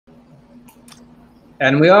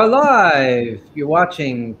And we are live. You're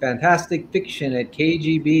watching Fantastic Fiction at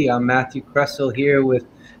KGB. I'm Matthew Kressel here with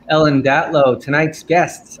Ellen Datlow. Tonight's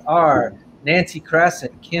guests are Nancy Kress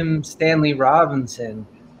and Kim Stanley Robinson.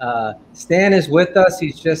 Stan is with us.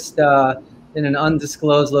 He's just in an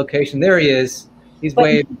undisclosed location. There he is. He's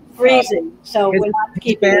waving. Freezing, so we're not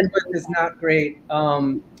keeping his bandwidth is not great.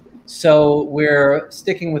 So we're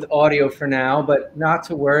sticking with audio for now, but not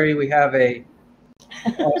to worry. We have a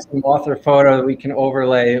awesome author photo that we can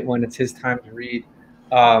overlay when it's his time to read.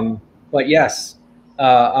 But yes,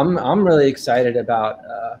 I'm really excited about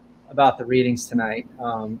the readings tonight.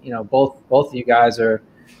 You know, both of you guys are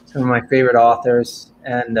some of my favorite authors,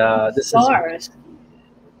 and this stars.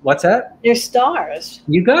 What's that? You're stars.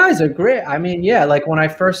 You guys are great. I mean, yeah, like when I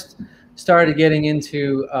first started getting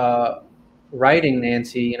into writing,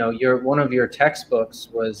 Nancy, you know, one of your textbooks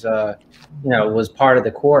was was part of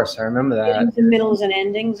the course. I remember that. The middles and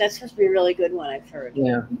endings. That's supposed to be a really good one, I've heard.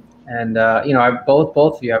 Yeah, and you know, both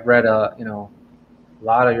of you, I've read a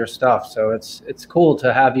lot of your stuff, so it's cool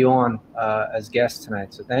to have you on as guests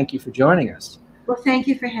tonight. So thank you for joining us. Well, thank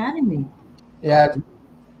you for having me. Yeah,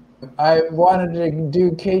 I wanted to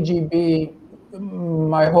do KGB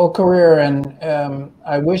my whole career, and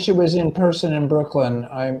I wish it was in person in Brooklyn.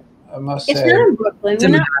 I must say. It's not in Brooklyn. We're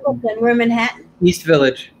not in Brooklyn. We're in Manhattan. East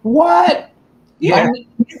Village. What? Yeah.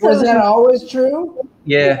 Was that always true?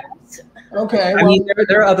 Yeah. Okay. I mean,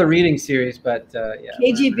 there are other reading series, but yeah.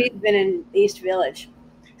 KGB's been in East Village.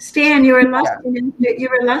 Stan, you were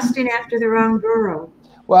lusting after the wrong borough.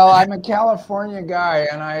 Well, I'm a California guy,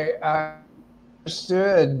 and I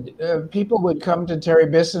understood people would come to Terry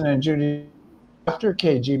Bisson and Judy after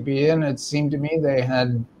KGB, and it seemed to me they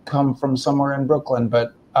had come from somewhere in Brooklyn,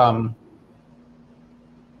 but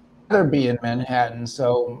rather be in Manhattan,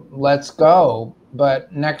 so let's go, but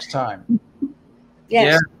next time.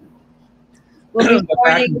 Yes. Yeah. We'll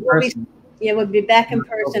be back in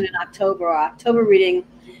person in October. Our October reading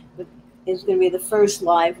is going to be the first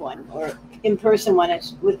live one, or in-person one.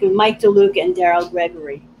 It's with Mike DeLuca and Daryl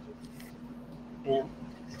Gregory. Yeah.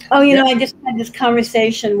 Oh, you know, I just had this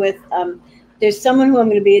conversation with there's someone who I'm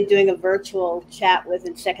going to be doing a virtual chat with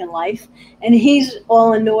in Second Life, and he's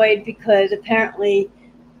all annoyed because apparently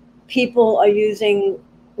people are using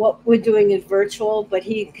what we're doing is virtual, but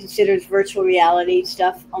he considers virtual reality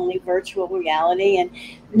stuff only virtual reality, and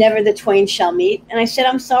never the twain shall meet. And I said,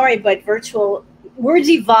 I'm sorry, but virtual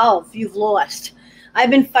words evolve. You've lost.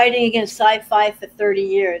 I've been fighting against sci-fi for 30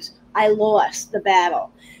 years. I lost the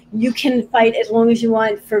battle. You can fight as long as you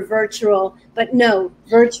want for virtual, but no,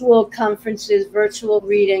 virtual conferences, virtual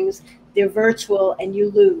readings, they're virtual and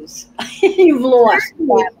you lose. You've lost.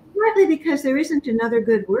 Partly because there isn't another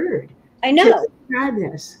good word. I know. To describe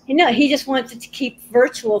this. I know. He just wants it to keep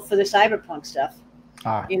virtual for the cyberpunk stuff.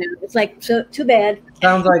 You know, it's like, so too bad.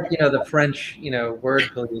 Sounds like, you know, the French, you know,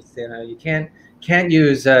 word police. You know, you can't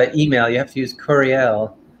use email. You have to use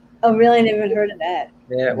courriel. Oh, really? I never heard of that.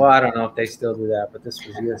 Yeah, well, I don't know if they still do that, but this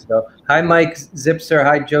was years ago. Hi, Mike Zipser.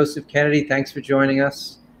 Hi, Joseph Kennedy. Thanks for joining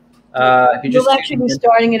us. We'll actually be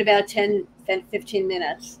starting in about 10, 15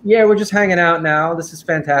 minutes. Yeah, we're just hanging out now. This is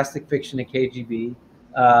Fantastic Fiction at KGB.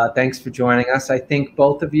 Thanks for joining us. I think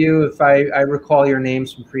both of you, if I recall your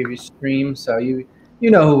names from previous streams, so you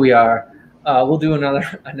know who we are. We'll do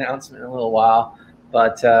another announcement in a little while,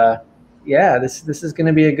 but yeah, this is going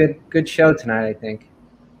to be a good show tonight, I think.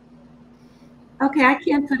 Okay, I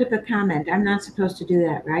can't put up a comment. I'm not supposed to do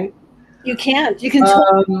that, right? You can't. You can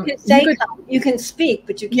talk. You can say. You can speak,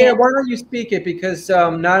 but you can't. Yeah, why don't you speak it? Because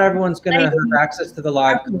not everyone's going to have access to the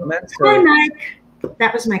live comments. Hi, Mike.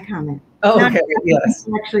 That was my comment. Oh, okay. Yes. It's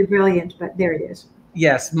actually brilliant, but there it is.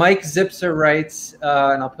 Yes, Mike Zipser writes,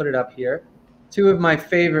 and I'll put it up here. 2 of my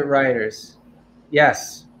favorite writers.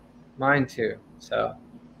 Yes, mine too. So,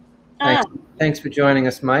 thanks for joining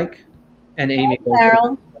us, Mike and Amy. Hi,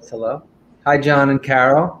 Carol. Hello. Hi, John and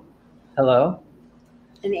Carol. Hello.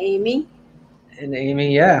 And Amy. And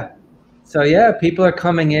Amy, yeah. So yeah, people are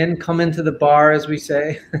coming in. Come into the bar, as we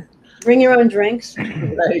say. Bring your own drinks.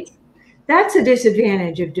 Right. That's a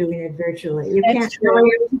disadvantage of doing it virtually. You can't go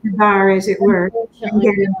into the bar, as it were, and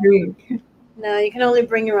get a drink. No, you can only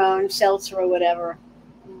bring your own seltzer or whatever.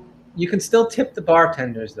 You can still tip the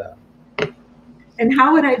bartenders, though. And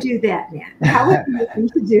how would I do that, man? How would I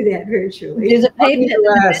do that virtually? There's a paper.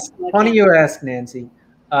 Funny you ask, Nancy.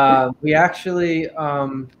 We actually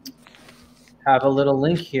have a little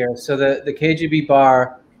link here. So the KGB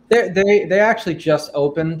bar, they actually just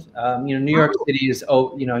opened. You know, New York City is,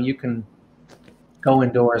 you know, you can go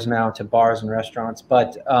indoors now to bars and restaurants,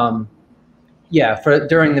 but yeah,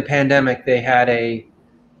 during the pandemic they had a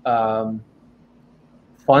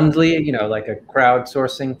Fundly, you know, like a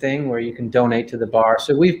crowdsourcing thing where you can donate to the bar.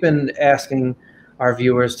 So we've been asking our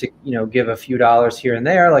viewers to, you know, give a few dollars here and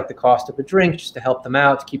there, like the cost of a drink, just to help them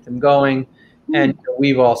out, to keep them going. And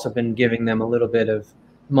we've also been giving them a little bit of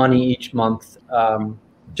money each month,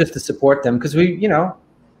 just to support them, because we, you know,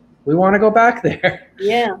 we want to go back there.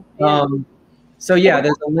 Yeah. So yeah,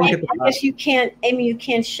 there's a link at the I guess you can't, Amy, you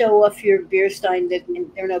can't show off your beer stein. There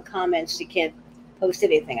are no comments. You can't post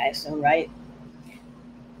anything, I assume, right?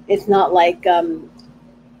 It's not like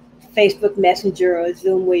Facebook Messenger or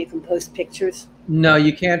Zoom where you can post pictures. No,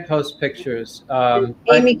 you can't post pictures.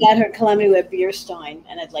 Amy got her Columbia with beer stein,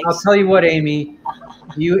 and I'd like. I'll tell you what, Amy.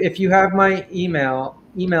 If you have my email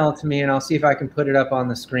it to me, and I'll see if I can put it up on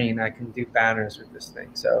the screen. I can do banners with this thing.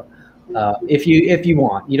 So, if you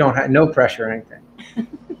want, you don't have no pressure or anything.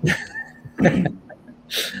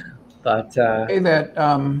 But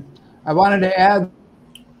I wanted to add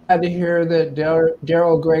to hear that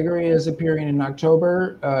Daryl Gregory is appearing in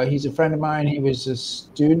October. He's a friend of mine. He was a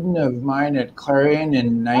student of mine at Clarion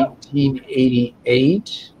in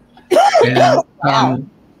 1988.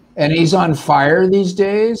 And he's on fire these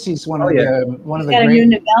days. He's one of the He's got a new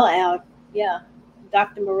novella out. Yeah.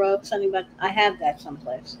 Dr. Moreau, something about, I have that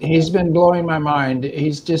someplace. He's been blowing my mind.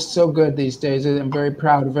 He's just so good these days. I'm very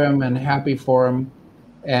proud of him and happy for him.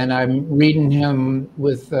 And I'm reading him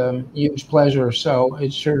with huge pleasure, so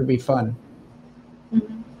it's sure to be fun.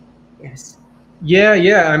 Mm-hmm. Yes.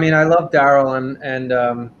 Yeah. I mean, I love Daryl, and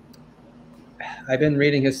I've been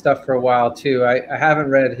reading his stuff for a while too. I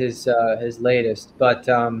haven't read his latest, but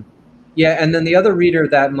yeah. And then the other reader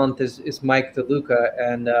that month is Mike DeLuca,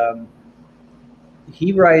 and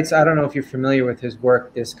he writes. I don't know if you're familiar with his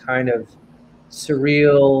work. This kind of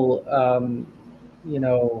surreal, you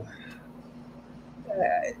know.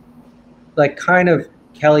 Like kind of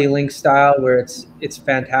Kelly Link style, where it's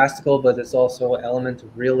fantastical, but there's also an element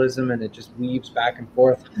of realism, and it just weaves back and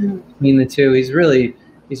forth between the two. He's a really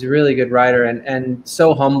good writer, and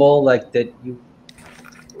so humble, like that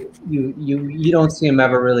you don't see him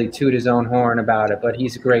ever really toot his own horn about it, but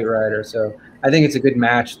he's a great writer. So I think it's a good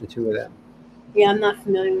match, the two of them. Yeah, I'm not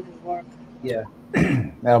familiar with his work. Yeah.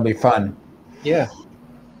 That'll be fun. Yeah.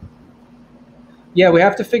 Yeah, we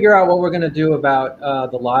have to figure out what we're going to do about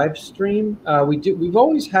the live stream. We've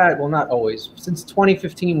always had, well, not always, since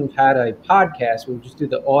 2015, we've had a podcast where we just do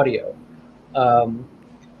the audio.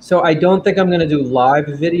 So I don't think I'm going to do live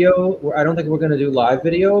video. I don't think we're going to do live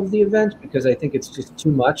video of the event, because I think it's just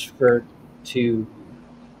too much to,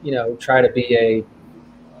 you know, try to be a,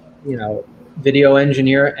 you know, video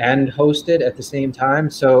engineer and host it at the same time.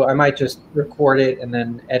 So I might just record it and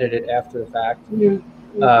then edit it after the fact.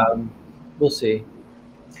 Mm-hmm. We'll see.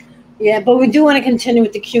 Yeah, but we do want to continue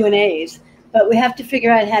with the Q&As, but we have to figure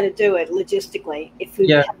out how to do it logistically. If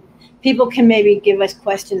we people can maybe give us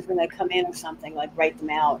questions when they come in or something, like write them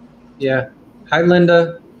out. Yeah. Hi,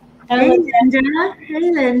 Linda. Hey, Linda. Hey,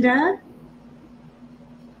 Linda.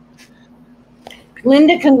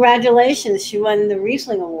 Linda, congratulations. She won the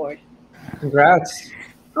Riesling Award. Congrats.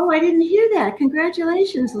 Oh, I didn't hear that.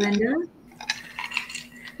 Congratulations, Linda.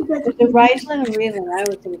 Was it Riesling or Riesling? I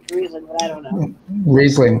would think it's Riesling, but I don't know.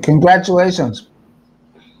 Riesling. Congratulations.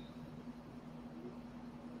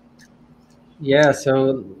 Yeah,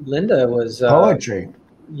 so Linda was poetry.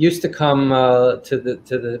 Used to come to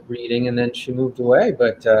the reading, and then she moved away.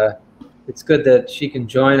 But it's good that she can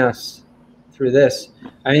join us through this.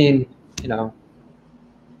 I mean, you know,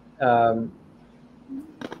 the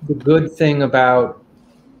good thing about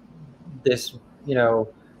this, you know,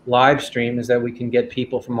 live stream is that we can get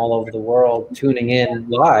people from all over the world tuning in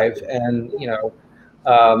live, and you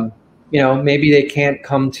know, maybe they can't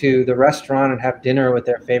come to the restaurant and have dinner with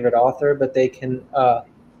their favorite author, but they can,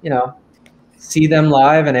 you know, see them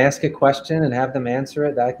live and ask a question and have them answer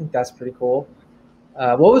it. I think that's pretty cool.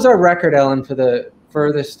 What was our record, Ellen, for the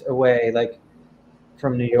furthest away, like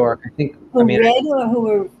from New York? I think. Who read or who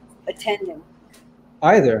were attending?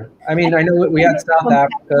 Either. I mean, I know we had South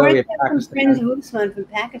Africa, we had Pakistan. Friends of Usman from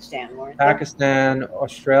Pakistan, weren't they? Pakistan,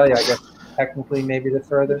 Australia, I guess technically maybe the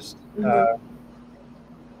furthest. Mm-hmm.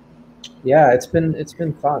 Yeah, it's been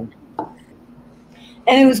fun. And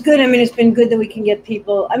it was good. I mean, it's been good that we can get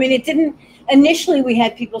people. I mean, it didn't initially. We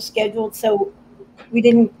had people scheduled, so we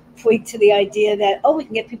didn't tweak to the idea that we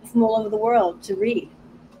can get people from all over the world to read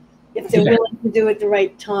if they're willing to do it at the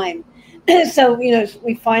right time. So you know,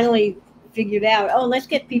 we finally figured out, let's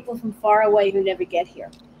get people from far away who never get here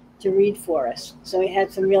to read for us. So we had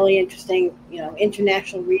some really interesting, you know,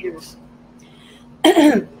 international readers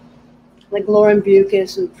like Lauren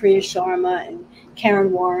Bucas and Priya Sharma and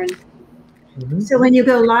Karen Warren. Mhm. So when you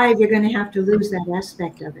go live, you're going to have to lose that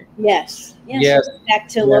aspect of it. Yes. Yes. Back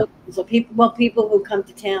to Yeah. locals or people who come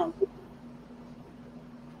to town.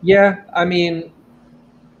 Yeah, I mean,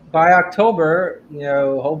 by October,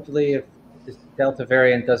 hopefully if this Delta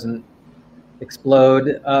variant doesn't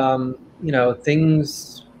explode,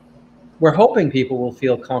 things, we're hoping people will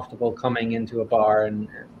feel comfortable coming into a bar and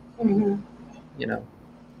Mm-hmm.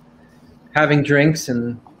 having drinks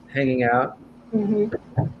and hanging out.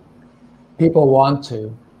 Mm-hmm. People want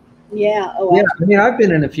to. Yeah. Oh, Yeah, I mean, I've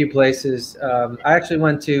been in a few places. I actually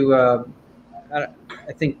went to, I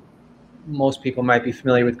think most people might be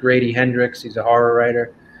familiar with Grady Hendrix. He's a horror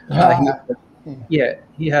writer.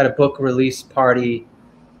 He had a book release party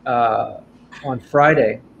on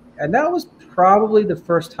Friday, and that was probably the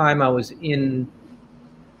first time I was in,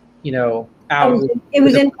 out. it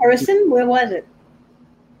was in person. Where was it?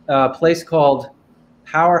 A place called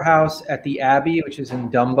Powerhouse at the Abbey, which is in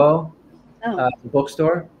Dumbo, the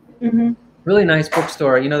bookstore. Mm-hmm. Really nice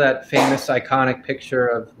bookstore. You know that famous iconic picture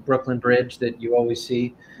of Brooklyn Bridge that you always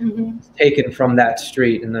see? Mm-hmm. It's taken from that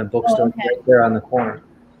street in the bookstore right there on the corner.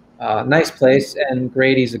 Nice place, and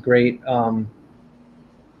Grady's a great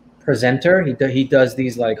presenter. He does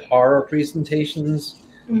these like horror presentations,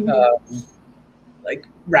 like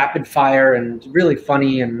rapid fire and really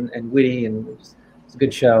funny and witty, and it's a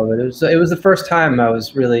good show. But it was the first time I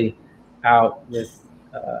was really out with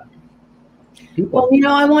people.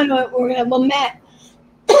 Well, I want to. Well, Matt,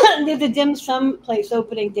 there's a dim sum place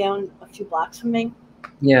opening down a few blocks from me.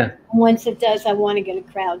 Yeah. And once it does, I want to get a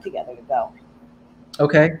crowd together to go.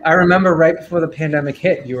 Okay. I remember right before the pandemic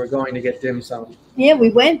hit, you were going to get dim sum. Yeah,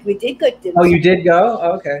 we went. We did good dim sum. Oh, you did go?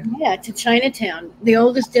 Oh, okay. Yeah, to Chinatown, the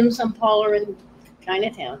oldest dim sum parlor in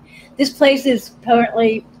Chinatown. This place is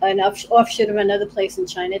apparently an offshoot of another place in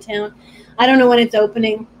Chinatown. I don't know when it's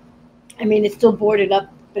opening. I mean, it's still boarded up,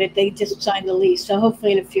 but they just signed the lease, so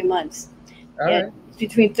hopefully in a few months. All right. It's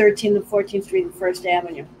between 13th and 14th Street and First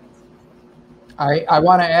Avenue. I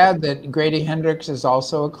want to add that Grady Hendrix is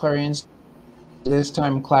also a Clarion, this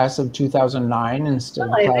time class of 2009 instead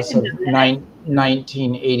of class of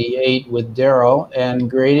 1988 with Daryl. And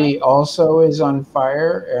Grady also is on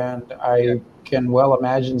fire, and I can well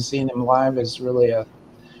imagine seeing him live is really a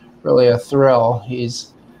thrill.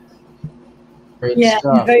 He's great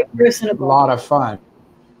stuff. Very personable. A lot of fun.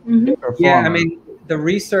 Mm-hmm. Yeah, I mean, the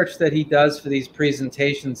research that he does for these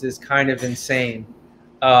presentations is kind of insane.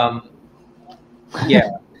 I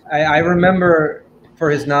remember for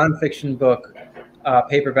his nonfiction book,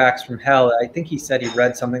 Paperbacks from Hell, I think he said he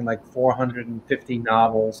read something like 450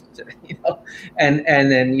 novels, and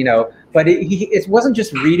then, but it wasn't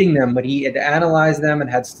just reading them, but he had analyzed them and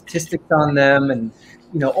had statistics on them and,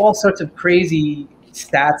 all sorts of crazy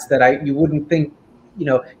stats that you wouldn't think,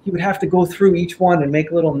 he would have to go through each one and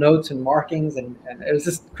make little notes and markings, and it was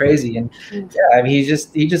just crazy. And yeah, I mean, he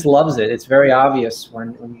just loves it. It's very obvious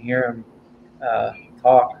when you hear him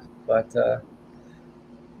talk. But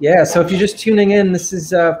yeah, so if you're just tuning in, this is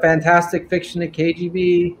Fantastic Fiction at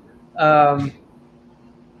KGB. I'm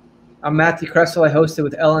Matthew Kressel. I hosted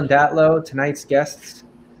with Ellen Datlow. Tonight's guests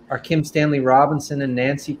are Kim Stanley Robinson and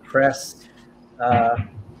Nancy Kress.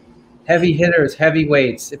 Heavy hitters,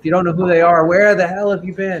 heavyweights. If you don't know who they are, where the hell have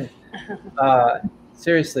you been?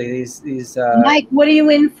 Seriously, these. Mike, what are you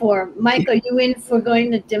in for? Mike, are you in for going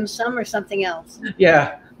to dim sum or something else?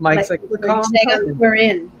 Yeah, Mike's like we're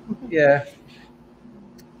in. Yeah.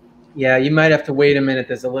 Yeah, you might have to wait a minute.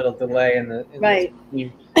 There's a little delay in the right.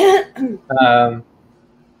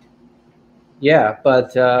 Yeah,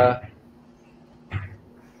 but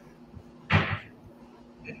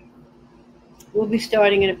we'll be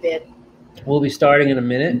starting in a bit. We'll be starting in a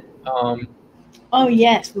minute. Oh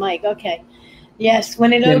yes, Mike. Okay. Yes,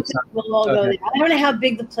 when it opens, we'll all go there. I don't know how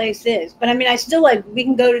big the place is, but I mean, I still we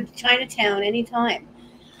can go to Chinatown anytime.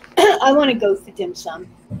 I want to go for dim sum.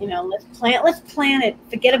 Let's plan it.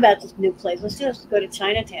 Forget about this new place. Let's just go to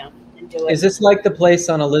Chinatown and do it. Is this like the place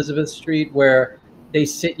on Elizabeth Street where they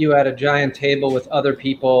sit you at a giant table with other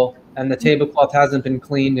people and the tablecloth hasn't been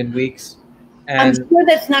cleaned in weeks? And I'm sure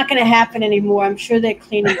that's not going to happen anymore. I'm sure they're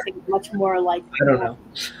cleaning things much more like. I don't know.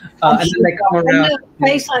 And then they come around. The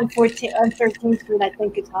place on 13th Street, I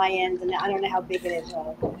think, is high end, and I don't know how big it is.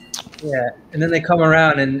 Yeah, and then they come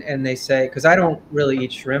around and they say, because I don't really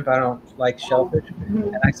eat shrimp, I don't like shellfish,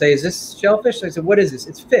 and I say, "Is this shellfish?" I said, "What is this?"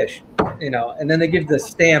 "It's fish," And then they give the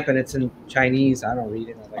stamp, and it's in Chinese. I don't read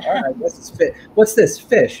it. I'm like, "All right, this is fish. What's this?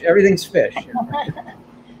 Fish. Everything's fish."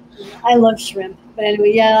 I love shrimp, but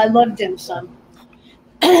anyway, yeah, I love dim sum.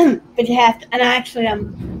 But you have to, and actually,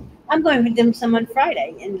 I'm going for dim sum on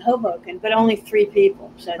Friday in Hoboken, but only 3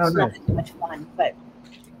 people, so it's not much fun. But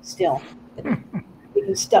still, We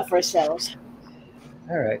can stuff ourselves.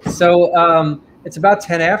 All right. So it's about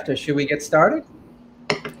 10 after. Should we get started?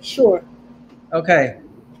 Sure. Okay.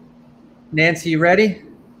 Nancy, you ready?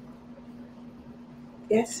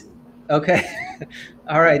 Yes. Okay.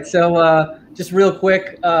 All right. So just real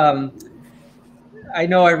quick, I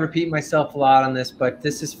know I repeat myself a lot on this, but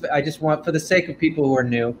I just want, for the sake of people who are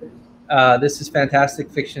new, this is Fantastic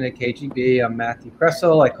Fiction at KGB. I'm Matthew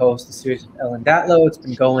Kressel. I co-host the series with Ellen Datlow. It's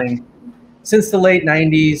been going since the late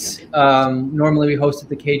 90s. Normally we host at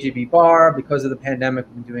the KGB bar. Because of the pandemic,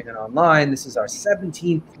 we've been doing it online. This is our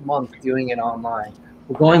 17th month doing it online.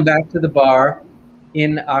 We're going back to the bar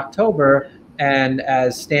in October, and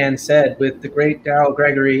as Stan said, with the great Daryl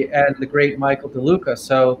Gregory and the great Michael DeLuca.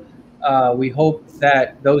 So we hope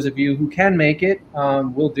that those of you who can make it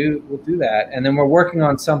will do that. And then we're working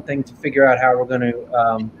on something to figure out how we're going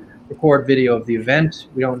to record video of the event.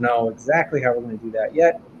 We don't know exactly how we're going to do that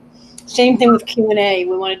yet. Same thing with Q&A.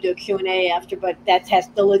 We want to do a Q&A after, but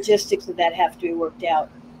the logistics of that have to be worked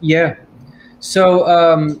out. Yeah. So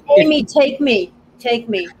Amy, take me.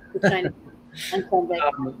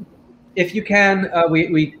 If you can,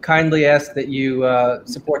 we kindly ask that you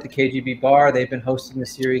support the KGB bar. They've been hosting the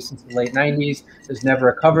series since the late 90s. There's never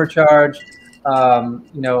a cover charge. You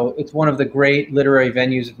know, it's one of the great literary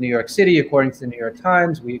venues of New York City, according to the New York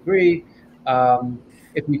Times. We agree.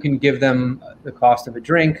 If you can give them the cost of a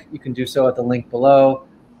drink, you can do so at the link below.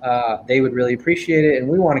 They would really appreciate it, and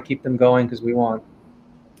we want to keep them going because we want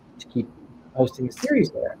to keep hosting the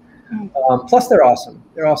series there. Plus, they're awesome.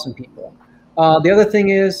 They're awesome people. The other thing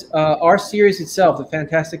is our series itself, the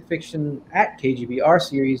Fantastic Fiction at KGB, our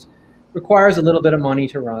series, requires a little bit of money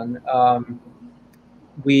to run.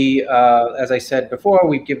 As I said before,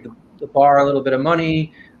 we give the bar a little bit of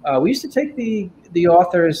money. We used to take the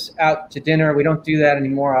authors out to dinner. We don't do that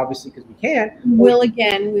anymore, obviously, because we can't. We will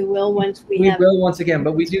again. We will once we have. We will once again,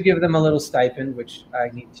 but we do give them a little stipend, which I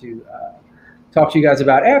need to talk to you guys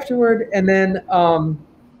about afterward. And then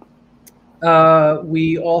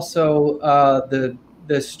we also,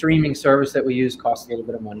 the streaming service that we use costs a little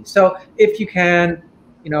bit of money. So if you can,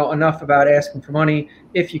 you know, enough about asking for money.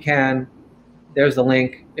 If you can, there's the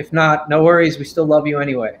link. If not, no worries. We still love you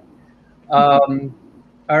anyway.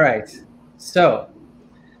 All right. So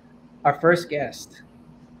our first guest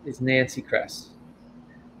is Nancy Kress.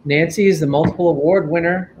 Nancy is the multiple award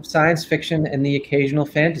winner of science fiction and the occasional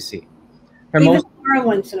fantasy. Even horror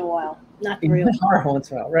once in a while. Not real. Horror once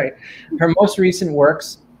in a while, right. Her most recent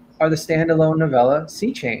works are the standalone novella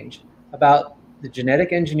Sea Change, about the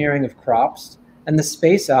genetic engineering of crops, and the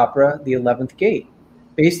space opera The 11th Gate,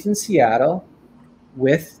 based in Seattle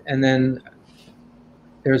with, and then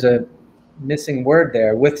there's a missing word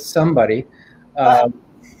there, with somebody. I'm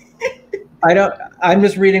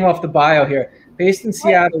just reading off the bio here. Based in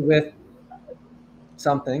Seattle with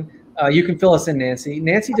something. You can fill us in, Nancy.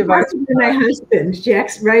 Nancy divides. My husband,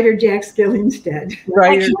 writer Jack Skillingstead.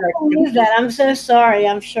 Writer I can't believe that. I'm so sorry.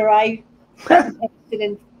 I'm sure I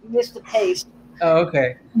didn't miss the paste. Oh,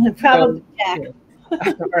 okay. Probably Jack.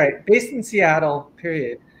 All right. Based in Seattle,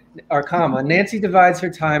 period, or comma, Nancy divides her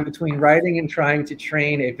time between writing and trying to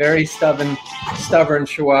train a very stubborn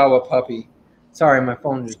Chihuahua puppy. Sorry, my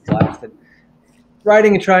phone just blasted.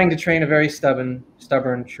 Writing and trying to train a very stubborn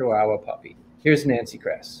Chihuahua puppy. Here's Nancy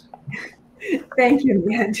Kress. Thank you,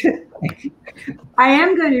 Matt. I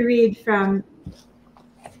am going to read from.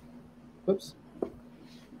 Whoops.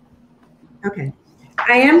 Okay.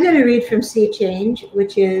 I am going to read from Sea Change,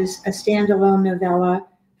 which is a standalone novella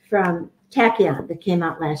from Tachyon that came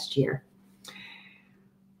out last year.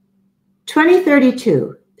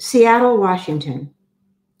 2032, Seattle, Washington.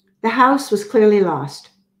 The house was clearly lost.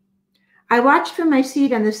 I watched from my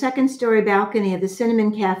seat on the second-story balcony of the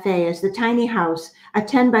Cinnamon Cafe as the tiny house, a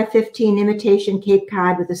 10 by 15 imitation Cape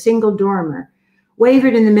Cod with a single dormer,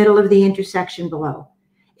 wavered in the middle of the intersection below.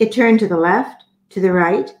 It turned to the left, to the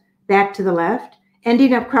right, back to the left,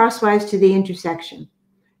 ending up crosswise to the intersection.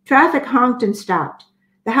 Traffic honked and stopped.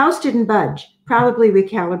 The house didn't budge, probably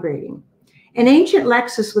recalibrating. An ancient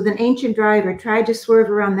Lexus with an ancient driver tried to swerve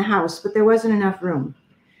around the house, but there wasn't enough room.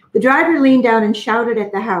 The driver leaned out and shouted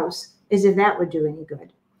at the house, as if that would do any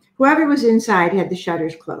good. Whoever was inside had the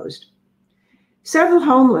shutters closed. Several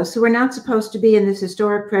homeless who were not supposed to be in this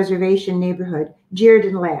historic preservation neighborhood jeered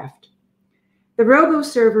and laughed. The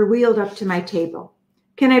robo-server wheeled up to my table.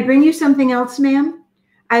 "Can I bring you something else, ma'am?"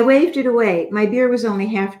 I waved it away. My beer was only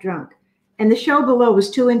half drunk, and the show below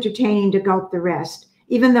was too entertaining to gulp the rest,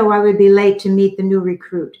 even though I would be late to meet the new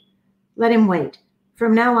recruit. Let him wait.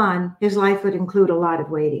 From now on, his life would include a lot of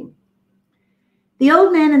waiting. The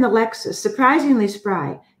old man in the Lexus, surprisingly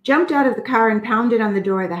spry, jumped out of the car and pounded on the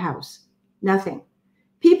door of the house. Nothing.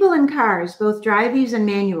 People in cars, both driveys and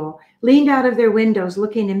manual, leaned out of their windows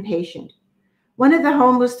looking impatient. One of the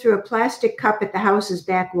homeless threw a plastic cup at the house's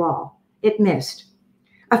back wall. It missed.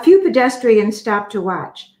 A few pedestrians stopped to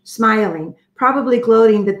watch, smiling, probably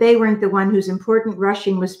gloating that they weren't the one whose important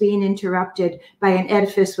rushing was being interrupted by an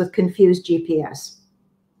edifice with confused GPS.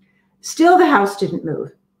 Still, the house didn't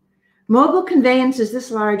move. Mobile conveyances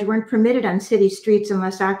this large weren't permitted on city streets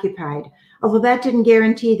unless occupied, although that didn't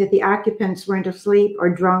guarantee that the occupants weren't asleep or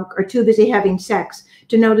drunk or too busy having sex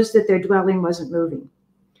to notice that their dwelling wasn't moving.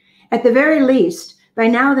 At the very least, by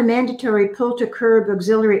now the mandatory pull-to-curb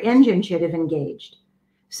auxiliary engine should have engaged.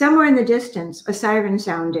 Somewhere in the distance, a siren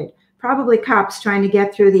sounded, probably cops trying to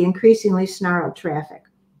get through the increasingly snarled traffic.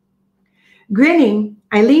 Grinning,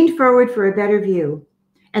 I leaned forward for a better view,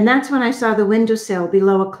 and that's when I saw the windowsill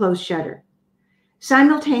below a closed shutter.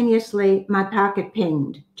 Simultaneously, my pocket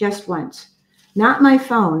pinged, just once. Not my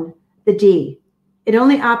phone, the D. It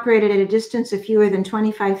only operated at a distance of fewer than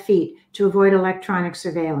 25 feet to avoid electronic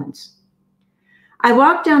surveillance. I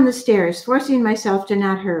walked down the stairs, forcing myself to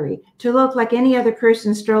not hurry, to look like any other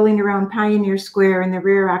person strolling around Pioneer Square in the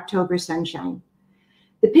rare October sunshine.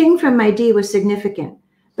 The ping from my D was significant,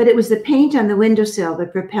 but it was the paint on the windowsill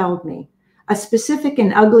that propelled me, a specific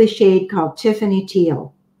and ugly shade called Tiffany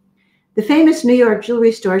Teal. The famous New York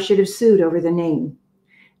jewelry store should have sued over the name.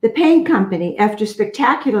 The paint company, after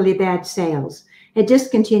spectacularly bad sales, had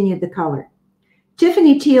discontinued the color.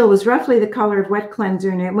 Tiffany Teal was roughly the color of wet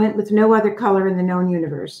cleanser, and it went with no other color in the known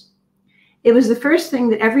universe. It was the first thing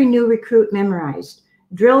that every new recruit memorized,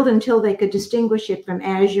 drilled until they could distinguish it from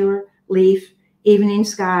azure, leaf, evening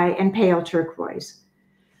sky, and pale turquoise.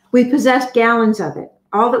 We possessed gallons of it,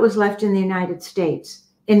 all that was left in the United States,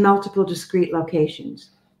 in multiple discrete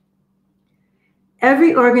locations.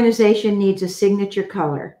 Every organization needs a signature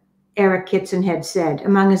color, Eric Kitson had said,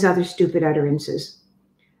 among his other stupid utterances.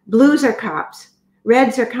 Blues are cops.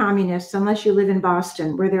 Reds are communists, unless you live in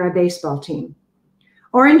Boston, where they're a baseball team.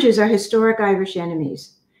 Oranges are historic Irish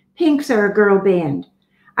enemies. Pinks are a girl band.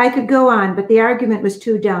 I could go on, but the argument was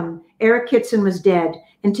too dumb. Eric Kitson was dead,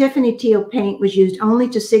 and Tiffany Teal paint was used only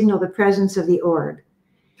to signal the presence of the org.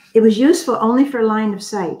 It was useful only for line of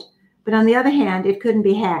sight, but on the other hand, it couldn't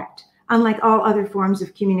be hacked, unlike all other forms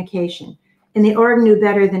of communication, and the org knew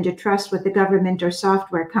better than to trust what the government or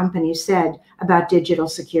software companies said about digital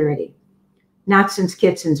security. Not since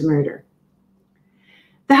Kitson's murder.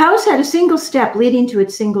 The house had a single step leading to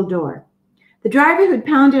its single door. The driver who'd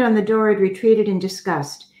pounded on the door had retreated in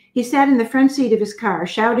disgust. He sat in the front seat of his car,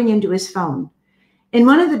 shouting into his phone. In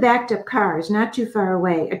one of the backed-up cars, not too far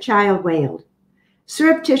away, a child wailed.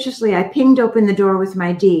 Surreptitiously, I pinged open the door with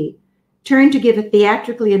my D, turned to give a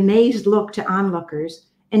theatrically amazed look to onlookers,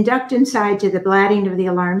 and ducked inside to the blatting of the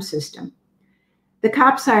alarm system. The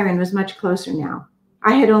cop siren was much closer now.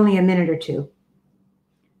 I had only a minute or two.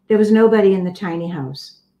 There was nobody in the tiny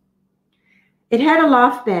house. It had a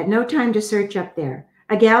loft bed, no time to search up there,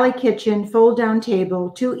 a galley kitchen, fold-down table,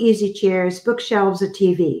 2 easy chairs, bookshelves, a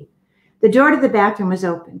TV. The door to the bathroom was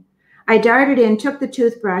open. I darted in, took the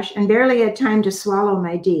toothbrush, and barely had time to swallow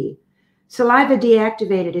my D. Saliva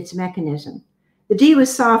deactivated its mechanism. The D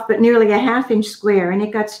was soft, but nearly a half-inch square, and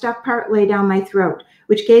it got stuck partway down my throat,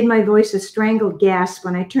 which gave my voice a strangled gasp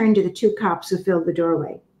when I turned to the 2 cops who filled the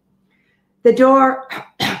doorway. The door,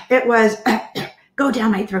 it was, go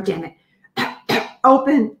down my throat, damn it.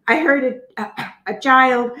 Open. I heard a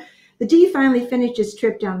child. The D finally finished his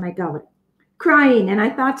trip down my gullet, crying, and I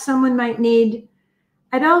thought someone might need.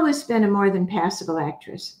 I'd always been a more than passable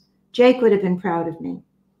actress. Jake would have been proud of me.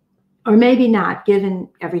 Or maybe not, given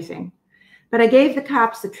everything. But I gave the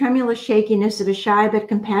cops the tremulous shakiness of a shy but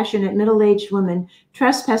compassionate middle-aged woman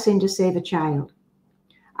trespassing to save a child.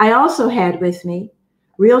 I also had with me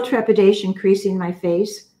real trepidation creasing my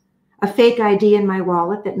face, a fake ID in my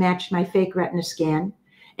wallet that matched my fake retina scan,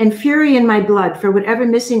 and fury in my blood for whatever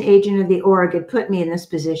missing agent of the org had put me in this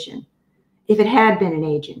position. If it had been an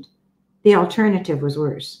agent, the alternative was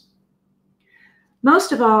worse.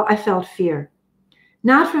 Most of all, I felt fear.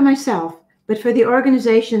 Not for myself, but for the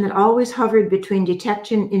organization that always hovered between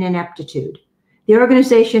detection and ineptitude. The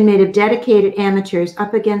organization made of dedicated amateurs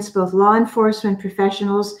up against both law enforcement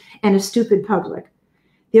professionals and a stupid public.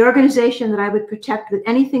 The organization that I would protect with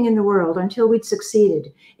anything in the world until we'd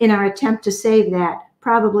succeeded in our attempt to save that,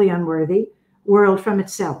 probably unworthy, world from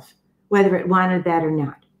itself, whether it wanted that or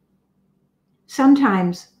not.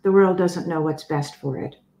 Sometimes the world doesn't know what's best for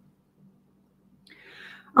it.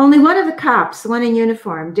 Only one of the cops, the one in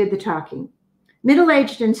uniform, did the talking.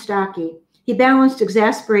 Middle-aged and stocky, he balanced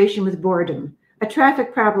exasperation with boredom. A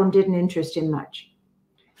traffic problem didn't interest him much.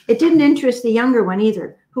 It didn't interest the younger one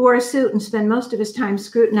either, who wore a suit and spent most of his time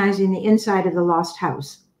scrutinizing the inside of the lost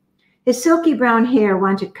house. His silky brown hair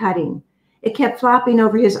wanted cutting. It kept flopping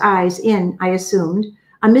over his eyes in, I assumed,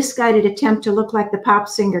 a misguided attempt to look like the pop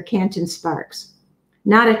singer Canton Sparks.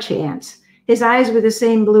 Not a chance. His eyes were the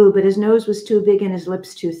same blue, but his nose was too big and his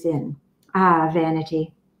lips too thin. Ah,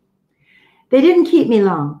 vanity. They didn't keep me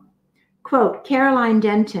long. Quote, Caroline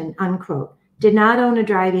Denton, unquote, did not own a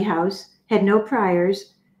drivey house, had no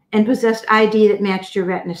priors, and possessed ID that matched her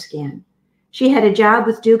retina scan. She had a job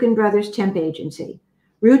with Dugan Brothers Temp Agency.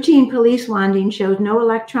 Routine police wanding showed no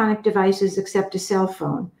electronic devices except a cell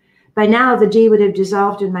phone. By now, the D would have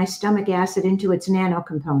dissolved in my stomach acid into its nano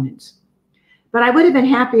components. But I would have been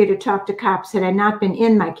happier to talk to cops had I not been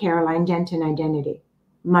in my Caroline Denton identity.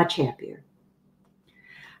 Much happier.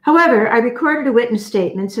 However, I recorded a witness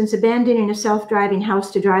statement since abandoning a self-driving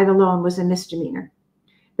house to drive alone was a misdemeanor.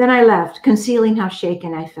 Then I left, concealing how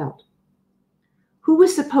shaken I felt. Who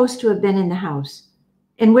was supposed to have been in the house?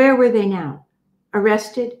 And where were they now?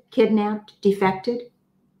 Arrested, kidnapped, defected?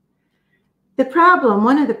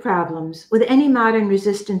 One of the problems with any modern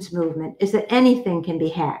resistance movement is that anything can be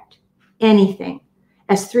hacked. Anything.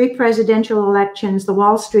 As 3 presidential elections, the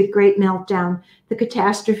Wall Street Great Meltdown, the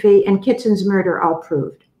catastrophe, and Kitson's murder all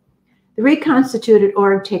proved. The reconstituted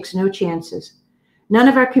org takes no chances. None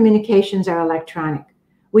of our communications are electronic.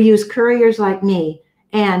 We use couriers like me,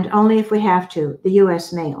 and, only if we have to, the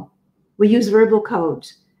U.S. mail. We use verbal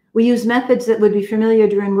codes. We use methods that would be familiar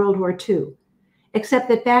during World War II, except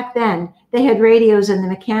that back then, they had radios and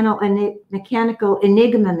the mechanical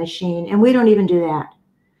Enigma machine, and we don't even do that.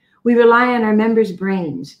 We rely on our members'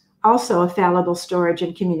 brains, also a fallible storage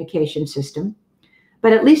and communication system.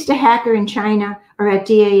 But at least a hacker in China or at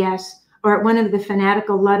DAS or at one of the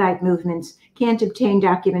fanatical Luddite movements can't obtain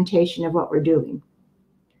documentation of what we're doing.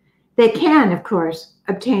 They can, of course,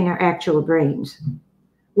 obtain our actual brains.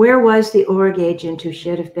 Where was the org agent who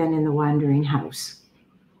should have been in the wandering house?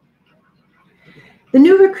 The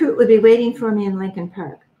new recruit would be waiting for me in Lincoln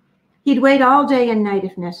Park. He'd wait all day and night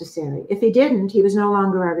if necessary. If he didn't, he was no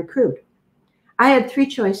longer our recruit. I had 3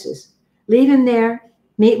 choices. Leave him there,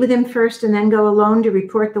 meet with him first, and then go alone to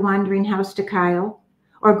report the wandering house to Kyle,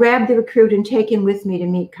 or grab the recruit and take him with me to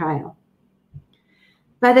meet Kyle.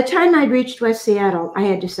 By the time I'd reached West Seattle, I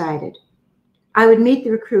had decided. I would meet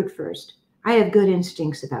the recruit first. I have good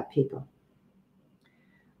instincts about people.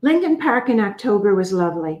 Lincoln Park in October was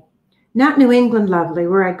lovely. Not New England lovely,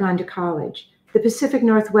 where I'd gone to college. The Pacific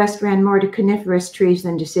Northwest ran more to coniferous trees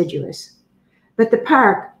than deciduous. But the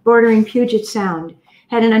park, bordering Puget Sound,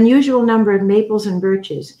 had an unusual number of maples and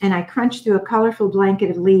birches, and I crunched through a colorful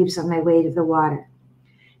blanket of leaves on my way to the water.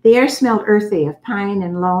 The air smelled earthy, of pine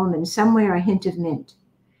and loam, and somewhere a hint of mint.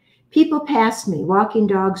 People passed me, walking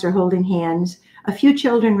dogs or holding hands, a few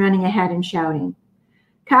children running ahead and shouting.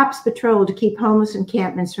 Cops patrolled to keep homeless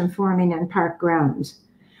encampments from forming on park grounds.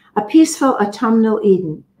 A peaceful autumnal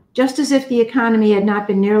Eden, just as if the economy had not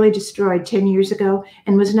been nearly destroyed 10 years ago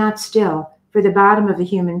and was not still, for the bottom of the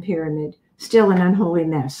human pyramid, still an unholy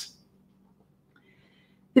mess.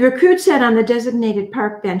 The recruit sat on the designated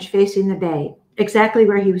park bench facing the bay, exactly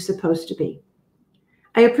where he was supposed to be.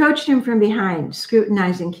 I approached him from behind,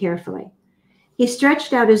 scrutinizing carefully. He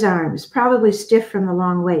stretched out his arms, probably stiff from the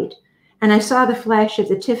long wait, and I saw the flash of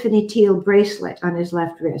the Tiffany teal bracelet on his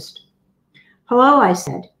left wrist. "Hello," I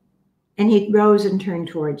said, and he rose and turned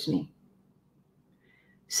towards me.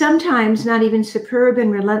 Sometimes not even superb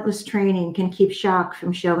and relentless training can keep shock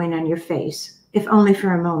from showing on your face, if only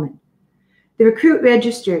for a moment. The recruit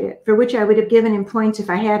registered it, for which I would have given him points if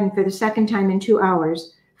I hadn't for the second time in 2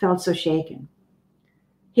 hours, felt so shaken.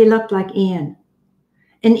 He looked like Ian.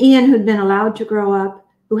 An Ian who'd been allowed to grow up,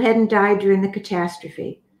 who hadn't died during the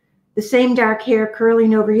catastrophe. The same dark hair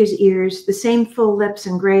curling over his ears, the same full lips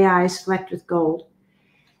and gray eyes flecked with gold.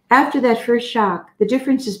 After that first shock, the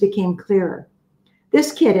differences became clearer.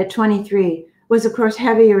 This kid at 23 was, of course,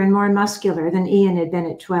 heavier and more muscular than Ian had been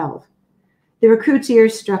at 12. The recruit's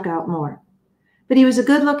ears struck out more. But he was a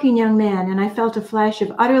good-looking young man, and I felt a flash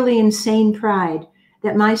of utterly insane pride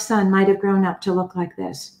that my son might have grown up to look like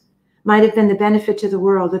this, might have been the benefit to the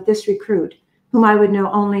world that this recruit, whom I would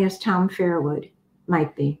know only as Tom Fairwood,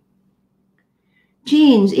 might be.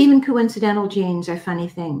 Genes, even coincidental genes, are funny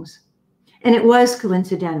things. And it was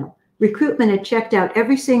coincidental. Recruitment had checked out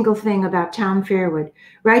every single thing about Tom Fairwood,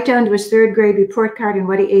 right down to his 3rd grade report card and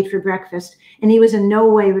what he ate for breakfast, and he was in no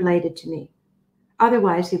way related to me.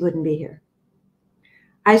 Otherwise, he wouldn't be here.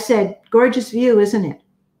 I said, "Gorgeous view, isn't it?"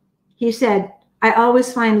 He said, "I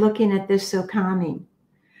always find looking at this so calming."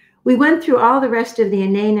 We went through all the rest of the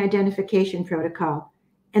inane identification protocol,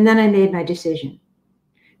 and then I made my decision.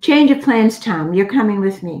 Change of plans, Tom. You're coming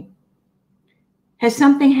with me. Has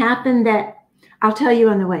something happened that I'll tell you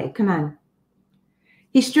on the way? Come on.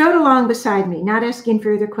 He strode along beside me, not asking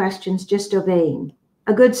further questions, just obeying.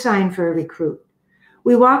 A good sign for a recruit.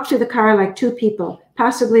 We walked to the car like two people,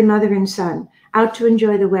 possibly mother and son, out to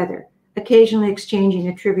enjoy the weather, occasionally exchanging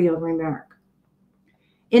a trivial remark.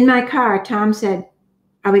 In my car, Tom said,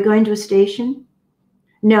 "Are we going to a station?"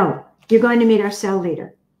 "No, you're going to meet our cell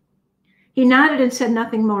leader." He nodded and said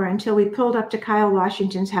nothing more until we pulled up to Kyle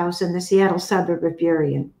Washington's house in the Seattle suburb of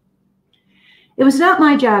Burien. It was not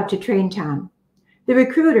my job to train Tom. The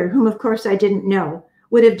recruiter, whom of course I didn't know,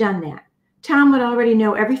 would have done that. Tom would already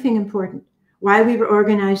know everything important, why we were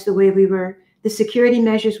organized the way we were, the security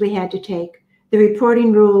measures we had to take, the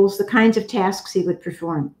reporting rules, the kinds of tasks he would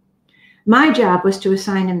perform. My job was to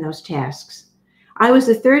assign him those tasks. I was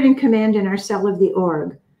the third in command in our cell of the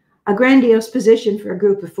org, a grandiose position for a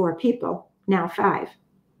group of 4 people, now 5.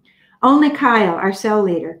 Only Kyle, our cell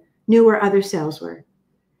leader, knew where other cells were.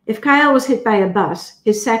 If Kyle was hit by a bus,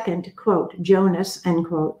 his second, quote, Jonas, end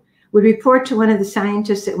quote, would report to one of the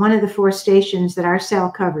scientists at one of the 4 stations that our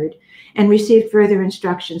cell covered and receive further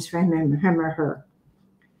instructions from him or her.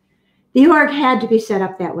 The org had to be set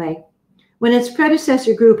up that way. When its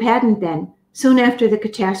predecessor group hadn't been, soon after the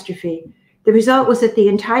catastrophe, the result was that the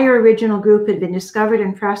entire original group had been discovered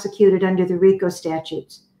and prosecuted under the RICO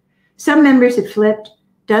statutes. Some members had flipped,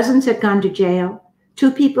 dozens had gone to jail, 2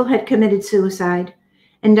 people had committed suicide,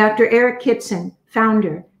 and Dr. Eric Kitson,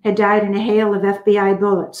 founder, had died in a hail of FBI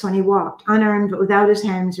bullets when he walked, unarmed but without his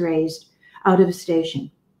hands raised, out of a station.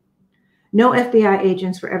 No FBI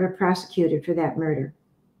agents were ever prosecuted for that murder.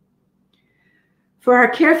 For our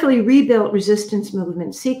carefully rebuilt resistance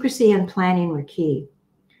movement, secrecy and planning were key.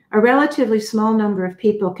 A relatively small number of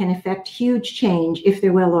people can effect huge change if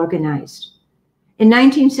they're well organized. In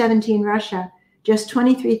 1917 Russia, just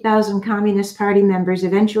 23,000 Communist Party members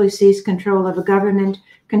eventually seized control of a government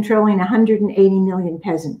controlling 180 million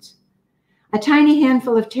peasants. A tiny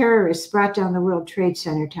handful of terrorists brought down the World Trade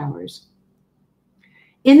Center towers.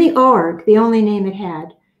 In the org, the only name it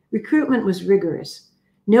had, recruitment was rigorous.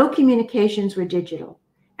 No communications were digital.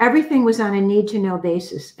 Everything was on a need-to-know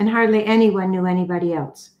basis, and hardly anyone knew anybody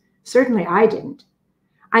else. Certainly I didn't.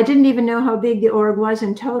 I didn't even know how big the org was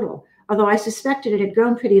in total, although I suspected it had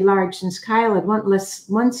grown pretty large since Kyle had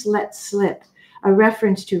once let slip a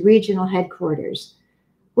reference to regional headquarters,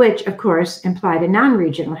 which, of course, implied a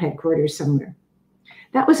non-regional headquarters somewhere.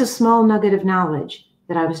 That was a small nugget of knowledge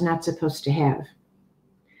that I was not supposed to have.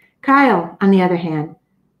 Kyle, on the other hand,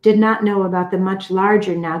 did not know about the much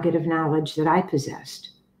larger nugget of knowledge that I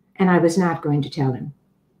possessed, and I was not going to tell him.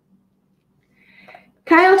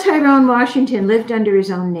 Kyle Tyrone Washington lived under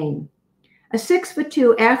his own name. A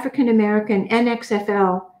 6'2" African-American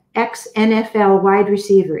ex-NFL wide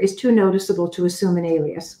receiver is too noticeable to assume an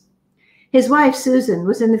alias. His wife, Susan,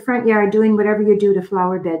 was in the front yard doing whatever you do to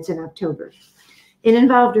flower beds in October. It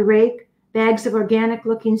involved a rake, bags of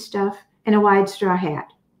organic-looking stuff, and a wide straw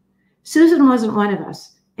hat. Susan wasn't one of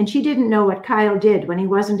us, and she didn't know what Kyle did when he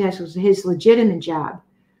wasn't at his legitimate job,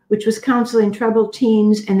 which was counseling troubled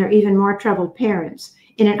teens and their even more troubled parents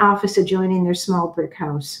in an office adjoining their small brick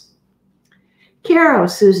house. "Caro,"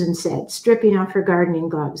 Susan said, stripping off her gardening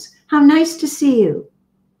gloves. "How nice to see you."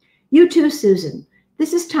 "You too, Susan.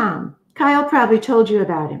 This is Tom. Kyle probably told you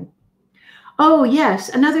about him." "Oh, yes,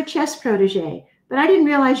 another chess protege, but I didn't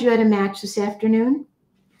realize you had a match this afternoon."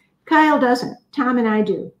 "Kyle doesn't. Tom and I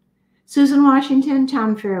do. Susan Washington,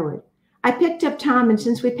 Tom Fairwood. I picked up Tom, and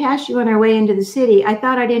since we passed you on our way into the city, I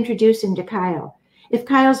thought I'd introduce him to Kyle. If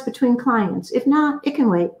Kyle's between clients. If not, it can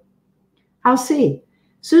wait." "I'll see."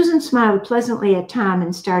 Susan smiled pleasantly at Tom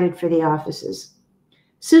and started for the offices.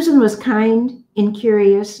 Susan was kind,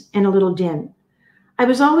 incurious, and a little dim. I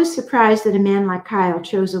was always surprised that a man like Kyle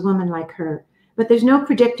chose a woman like her, but there's no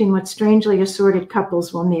predicting what strangely assorted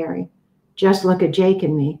couples will marry. Just look at Jake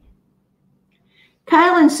and me.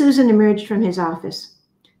 Kyle and Susan emerged from his office.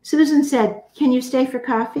 Susan said, "Can you stay for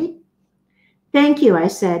coffee?" "Thank you," I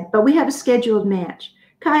said, "but we have a scheduled match.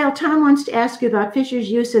 Kyle, Tom wants to ask you about Fisher's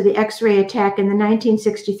use of the X-ray attack in the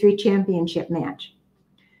 1963 championship match."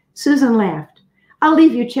 Susan laughed. "I'll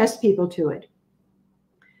leave you chess people to it."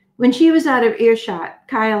 When she was out of earshot,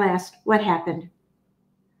 Kyle asked, "What happened?"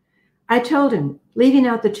 I told him, leaving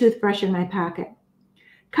out the toothbrush in my pocket.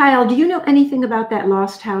 "Kyle, do you know anything about that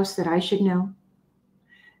lost house that I should know?"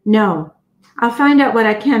 "No. I'll find out what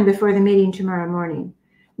I can before the meeting tomorrow morning.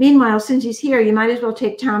 Meanwhile, since he's here, you might as well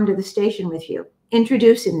take Tom to the station with you.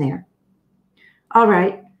 Introduce him there." "All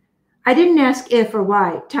right." I didn't ask if or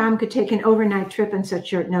why Tom could take an overnight trip on such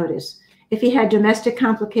short notice. If he had domestic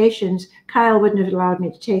complications, Kyle wouldn't have allowed me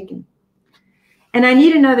to take him. And I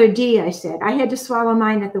need another D, I said. I had to swallow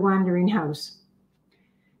mine at the Wandering House.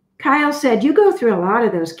 Kyle said, you go through a lot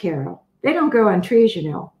of those, Carol. They don't grow on trees,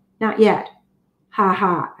 you know. Not yet. Ha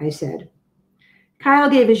ha, I said. Kyle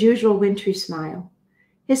gave his usual wintry smile.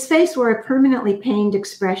 His face wore a permanently pained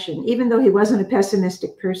expression, even though he wasn't a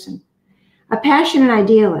pessimistic person. A passionate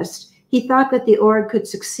idealist, he thought that the org could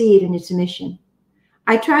succeed in its mission.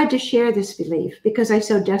 I tried to share this belief because I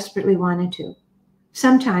so desperately wanted to.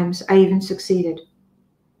 Sometimes I even succeeded.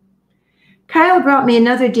 Kyle brought me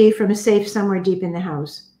another D from a safe somewhere deep in the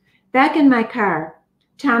house. Back in my car,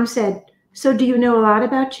 Tom said, so do you know a lot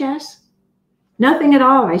about chess? Nothing at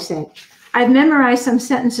all, I said. I've memorized some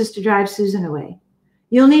sentences to drive Susan away.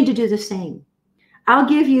 You'll need to do the same. I'll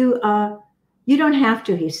give you you don't have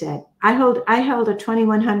to, he said. I held a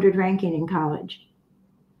 2100 ranking in college.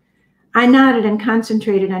 I nodded and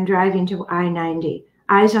concentrated on driving to I-90,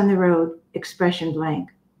 eyes on the road, expression blank.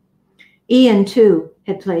 Ian, too,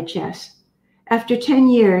 had played chess. After 10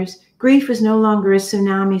 years, grief was no longer a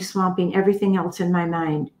tsunami swamping everything else in my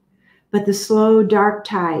mind, but the slow, dark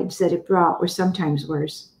tides that it brought were sometimes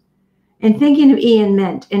worse. And thinking of Ian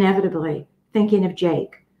meant, inevitably, thinking of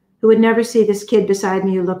Jake, who would never see this kid beside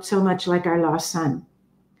me who looked so much like our lost son.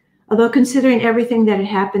 Although considering everything that had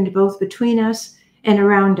happened both between us and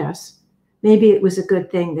around us, maybe it was a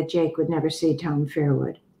good thing that Jake would never see Tom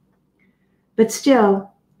Fairwood. But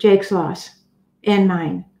still, Jake's loss, and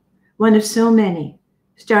mine, one of so many,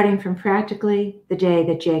 starting from practically the day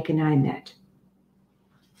that Jake and I met.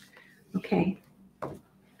 Okay.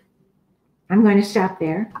 I'm going to stop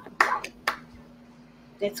there.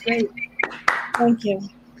 That's great. Thank you.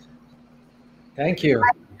 Thank you.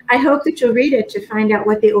 I hope that you'll read it to find out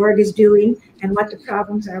what the org is doing and what the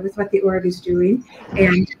problems are with what the org is doing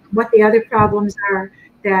and what the other problems are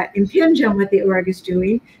that impinge on what the org is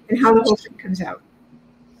doing and how the whole thing comes out.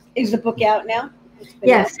 Is the book out now?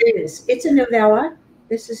 Yes, it is. It's a novella.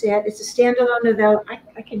 This is it. It's a standalone novella.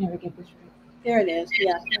 I can never get this right. There it is.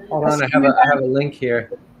 Yeah. Hold on, I have a link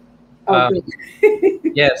here. Oh, good.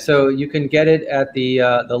 Yeah, so you can get it at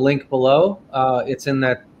the link below. It's in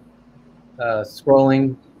that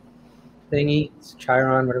scrolling thingy, it's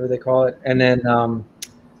Chiron, whatever they call it, and then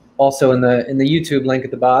also in the YouTube link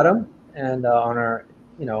at the bottom, and on our,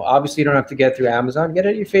 obviously you don't have to get through Amazon. Get it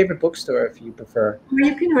at your favorite bookstore if you prefer. Or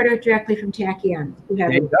you can order it directly from Tachyon, who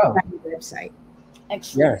have a website.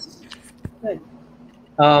 Excellent. Yes.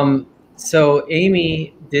 Good. So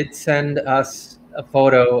Amy did send us a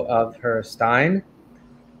photo of her Stein,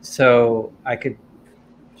 so I could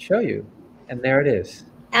show you, and there it is.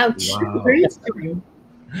 Ouch. Wow. Great story.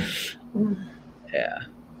 Yeah.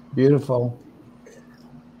 Beautiful.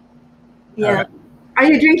 Yeah. Right. Are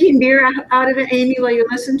you drinking beer out of it, Amy, while you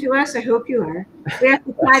listen to us? I hope you are. We have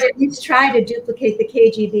to at least try to duplicate the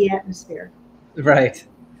KGB atmosphere. Right.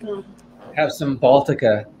 Oh. Have some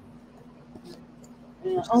Baltica.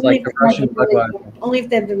 Yeah, Only like the Russian Budweiser. Only if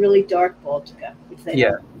they have the really dark Baltica, which they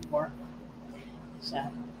Yeah. have before. So.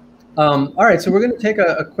 All right, so we're going to take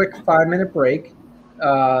a quick 5-minute break.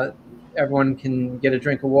 Everyone can get a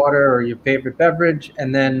drink of water or your favorite beverage,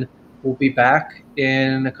 and then we'll be back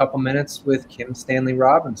in a couple minutes with Kim Stanley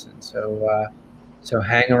Robinson. So, so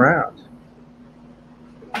hang around.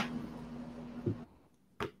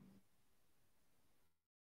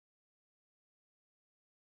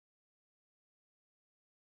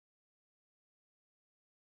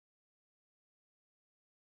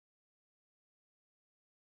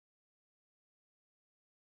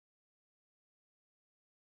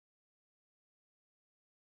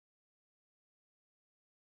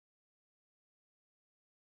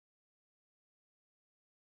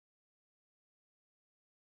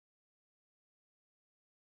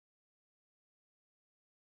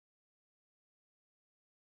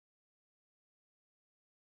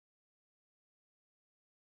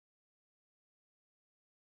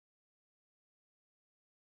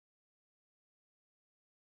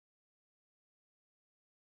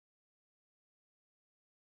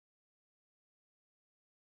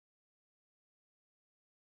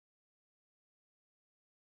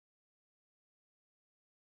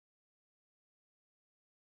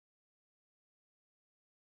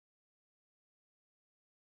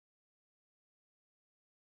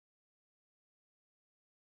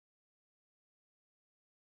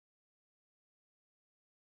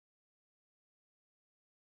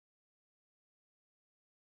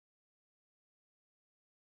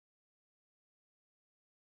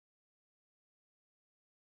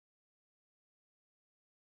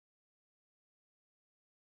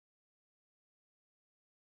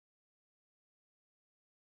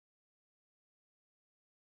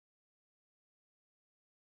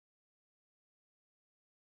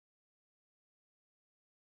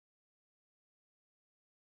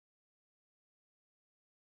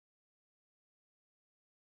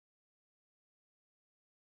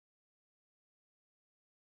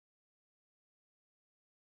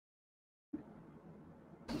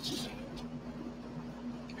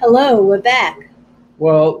 Hello, we're back.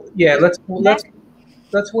 Well, yeah, let's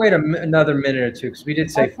wait another minute or two because we did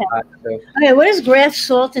say Okay. 5. So. Okay, what is Graff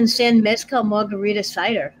Salt and Sand Mezcal Margarita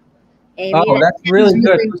Cider? Amy, Oh, that's really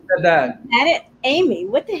good. Who said that? At it, Amy.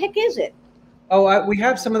 What the heck is it? Oh, we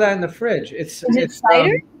have some of that in the fridge. It's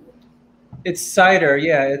cider. It's cider.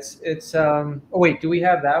 Yeah, it's. Oh wait, do we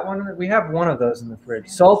have that one? We have one of those in the fridge.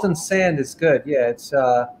 Salt and Sand is good. Yeah, it's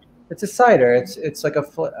a cider. It's like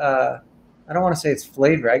a. I don't want to say it's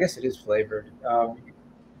flavored. I guess it is flavored.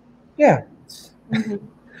 Yeah.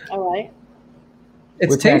 All right.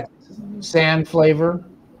 It's tasty. Sand flavor.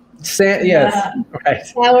 Sand, yes. Right.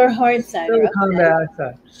 Sour hard cider.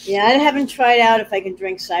 Okay. Yeah, I haven't tried out if I can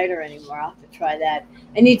drink cider anymore. I'll have to try that.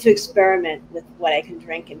 I need to experiment with what I can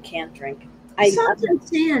drink and can't drink. Salt and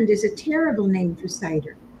Sand is a terrible name for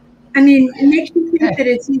cider. I mean, it makes you think that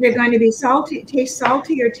it's either going to be taste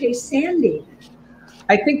salty or taste sandy.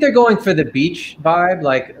 I think they're going for the beach vibe,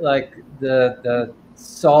 like the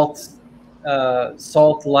salt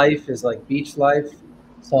life is like beach life,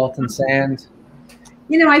 salt and sand.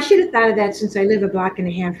 You know, I should have thought of that since I live a block and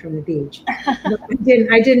a half from the beach. But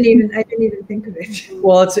I didn't even think of it.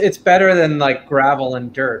 Well, it's better than like gravel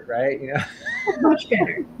and dirt, right? You know? Much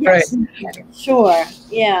better. Yes, Right. much better. Sure.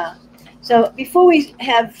 Yeah. So before we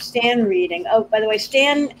have Stan reading, oh, by the way,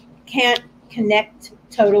 Stan can't connect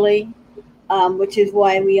totally, which is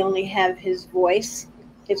why we only have his voice.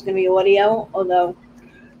 It's going to be audio, although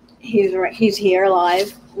he's here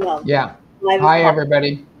live. Well, yeah. Live. Hi,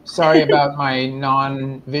 everybody. Sorry about my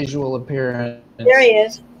non-visual appearance. There he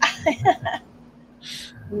is.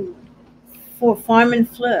 For Farm and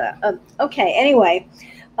Fleur. Okay, anyway,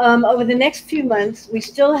 over the next few months, we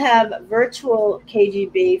still have virtual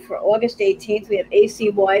KGB. For August 18th, we have A.C.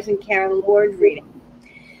 Wise and Karen Lord reading.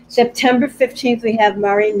 September 15th, we have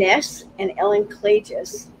Murray Ness and Ellen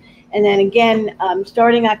Clagis. And then again,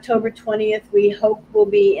 starting October 20th, we hope we'll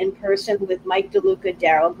be in person with Mike DeLuca,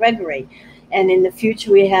 Daryl Gregory. And in the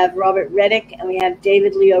future, we have Robert Reddick, and we have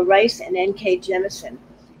David Leo Rice and N.K. Jemison.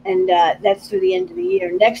 And that's through the end of the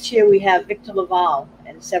year. Next year, we have Victor Laval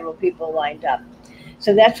and several people lined up.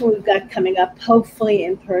 So that's what we've got coming up, hopefully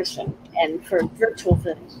in person and for virtual for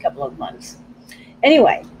the next couple of months.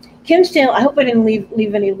 Anyway, Kim Stanley, I hope I didn't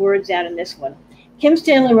leave any words out in this one. Kim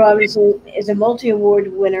Stanley Robinson is a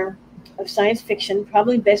multi-award winner of science fiction,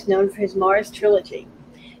 probably best known for his Mars trilogy.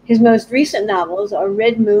 His most recent novels are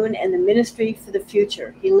Red Moon and The Ministry for the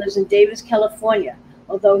Future. He lives in Davis, California,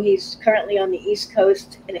 although he's currently on the East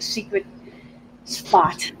Coast in a secret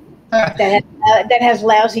spot that has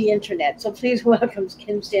lousy internet. So please welcome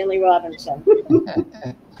Kim Stanley Robinson.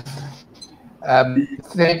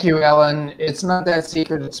 Thank you, Ellen. It's not that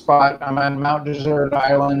secret spot. I'm on Mount Desert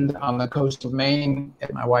Island on the coast of Maine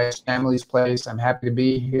at my wife's family's place. I'm happy to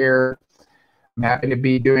be here. I'm happy to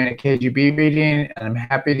be doing a KGB reading, and I'm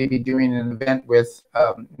happy to be doing an event with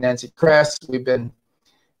Nancy Kress. We've been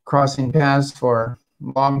crossing paths for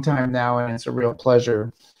a long time now, and it's a real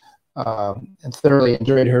pleasure. And thoroughly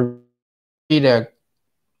enjoyed her read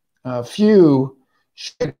a few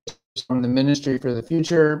from The Ministry for the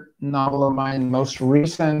Future novel of mine, most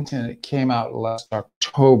recent, and it came out last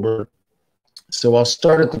October. So I'll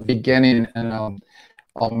start at the beginning, and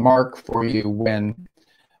I'll mark for you when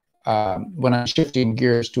I'm shifting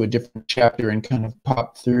gears to a different chapter and kind of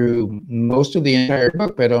pop through most of the entire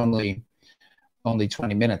book, but only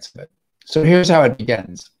 20 minutes of it. So here's how it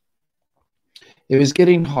begins. It was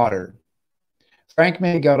getting hotter. Frank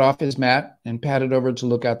May got off his mat and padded over to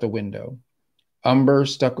look out the window. Umber,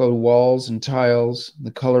 stucco walls and tiles,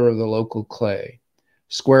 the color of the local clay.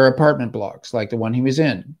 Square apartment blocks like the one he was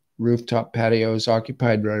in. Rooftop patios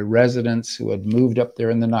occupied by residents who had moved up there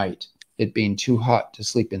in the night, it being too hot to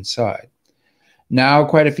sleep inside. Now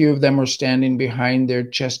quite a few of them were standing behind their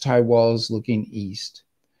chest-high walls looking east.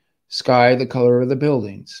 Sky the color of the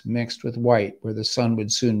buildings, mixed with white where the sun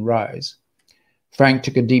would soon rise. Frank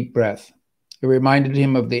took a deep breath. It reminded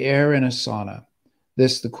him of the air in a sauna,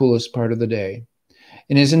 this the coolest part of the day.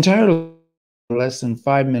 In his entire less than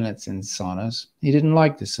 5 minutes in saunas, he didn't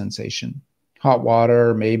like the sensation. Hot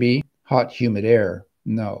water, maybe. Hot, humid air,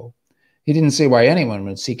 no. He didn't see why anyone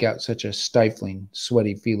would seek out such a stifling,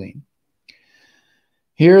 sweaty feeling.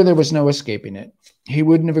 Here, there was no escaping it. He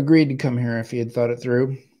wouldn't have agreed to come here if he had thought it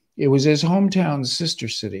through. It was his hometown's sister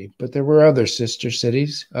city, but there were other sister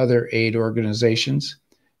cities, other aid organizations.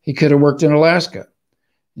 He could have worked in Alaska.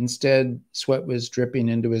 Instead, sweat was dripping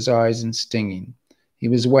into his eyes and stinging. He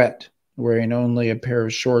was wet, wearing only a pair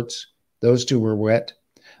of shorts. Those two were wet.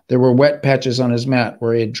 There were wet patches on his mat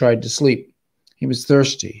where he had tried to sleep. He was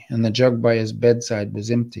thirsty, and the jug by his bedside was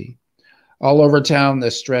empty. All over town, the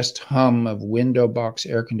stressed hum of window box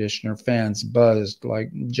air conditioner fans buzzed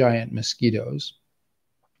like giant mosquitoes.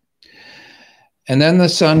 And then the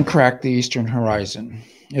sun cracked the eastern horizon.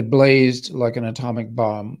 It blazed like an atomic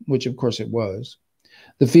bomb, which of course it was.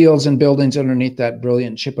 The fields and buildings underneath that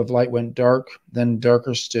brilliant chip of light went dark, then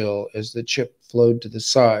darker still as the chip flowed to the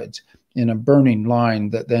sides in a burning line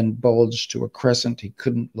that then bulged to a crescent he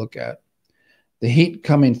couldn't look at. The heat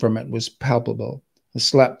coming from it was palpable, a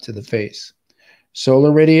slap to the face.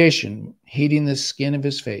 Solar radiation heating the skin of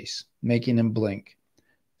his face, making him blink.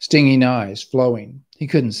 Stinging eyes flowing. He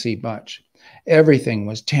couldn't see much. Everything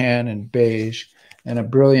was tan and beige and a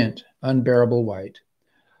brilliant, unbearable white.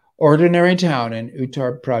 Ordinary town in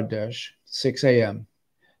Uttar Pradesh, 6 a.m.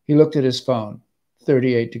 He looked at his phone,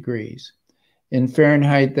 38 degrees. In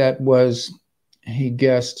Fahrenheit, that was, he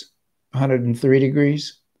guessed, 103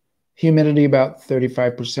 degrees. Humidity about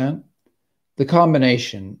 35%. The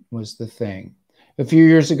combination was the thing. A few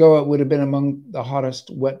years ago, it would have been among the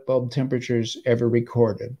hottest wet bulb temperatures ever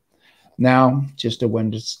recorded. Now, just a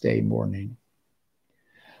Wednesday morning.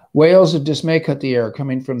 Wails of dismay cut the air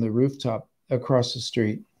coming from the rooftop across the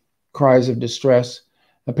street. Cries of distress,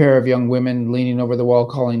 a pair of young women leaning over the wall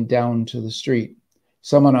calling down to the street.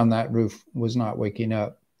 Someone on that roof was not waking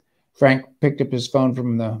up. Frank picked up his phone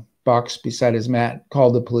from the box beside his mat,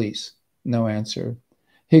 called the police. No answer.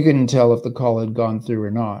 He couldn't tell if the call had gone through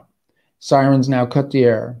or not. Sirens now cut the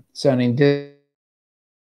air, sounding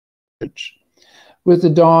with the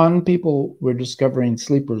dawn, people were discovering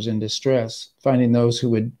sleepers in distress, finding those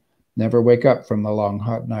who would never wake up from the long,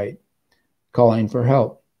 hot night, calling for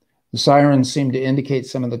help. The sirens seemed to indicate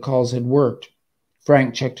some of the calls had worked.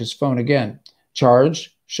 Frank checked his phone again.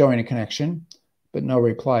 Charged, showing a connection, but no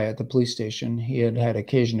reply at the police station. He had had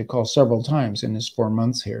occasion to call several times in his 4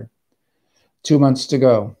 months here. 2 months to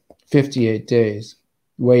go, 58 days.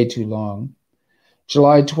 Way too long.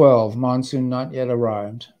 July 12, monsoon not yet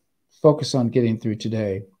arrived. Focus on getting through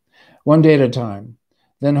today. One day at a time.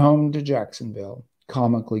 Then home to Jacksonville.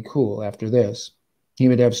 Comically cool after this. He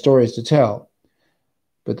would have stories to tell.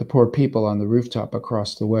 But the poor people on the rooftop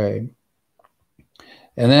across the way.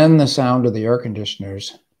 And then the sound of the air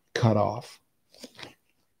conditioners cut off.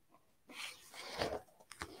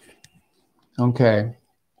 Okay.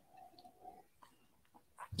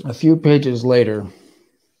 A few pages later,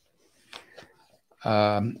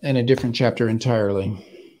 in a different chapter entirely.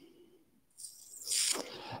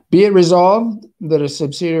 Be it resolved that a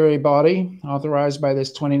subsidiary body authorized by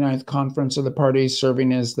this 29th Conference of the Parties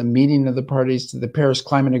serving as the meeting of the parties to the Paris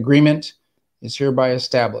Climate Agreement is hereby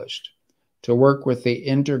established to work with the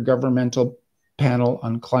Intergovernmental Panel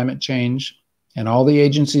on Climate Change and all the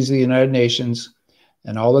agencies of the United Nations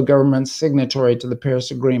and all the governments signatory to the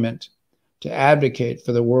Paris Agreement to advocate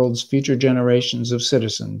for the world's future generations of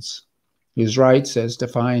citizens whose rights, as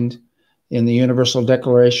defined in the Universal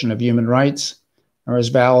Declaration of Human Rights, are as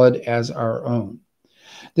valid as our own.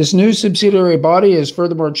 This new subsidiary body is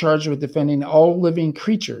furthermore charged with defending all living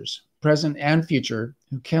creatures, present and future,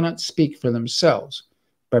 who cannot speak for themselves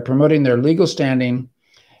by promoting their legal standing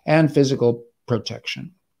and physical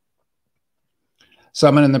protection.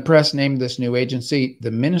 Someone in the press named this new agency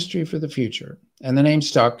the Ministry for the Future, and the name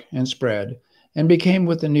stuck and spread and became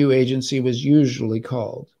what the new agency was usually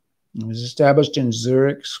called. It was established in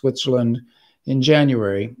Zurich, Switzerland, in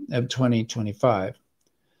January of 2025.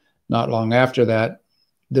 Not long after that,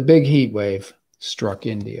 the big heat wave struck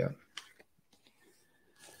India.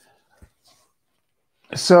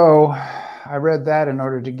 So I read that in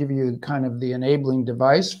order to give you kind of the enabling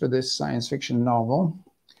device for this science fiction novel.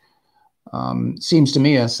 Seems to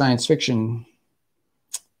me a science fiction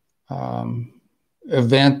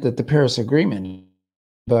event that the Paris Agreement,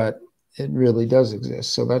 but it really does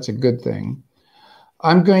exist. So that's a good thing.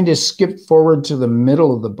 I'm going to skip forward to the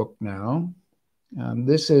middle of the book now.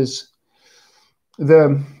 This is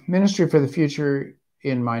the Ministry for the Future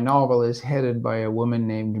in my novel is headed by a woman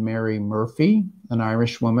named Mary Murphy, an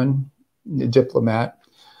Irish woman, a diplomat,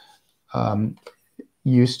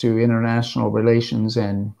 used to international relations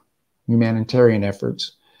and humanitarian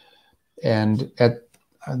efforts. And at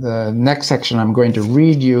the next section I'm going to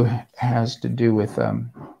read you has to do with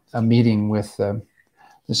a meeting with the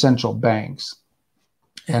central banks.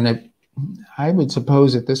 And I would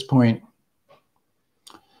suppose at this point,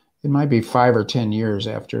 it might be 5 or 10 years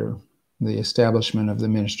after the establishment of the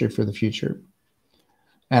Ministry for the Future.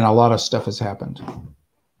 And a lot of stuff has happened.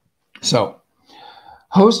 So,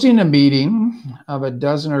 hosting a meeting of a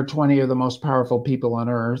dozen or 20 of the most powerful people on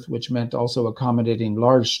Earth, which meant also accommodating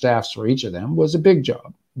large staffs for each of them, was a big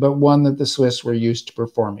job, but one that the Swiss were used to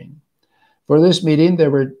performing. For this meeting,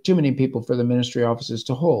 there were too many people for the ministry offices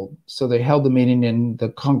to hold, so they held the meeting in the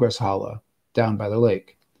Kongresshalle down by the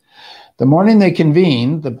lake. The morning they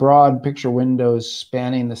convened, the broad picture windows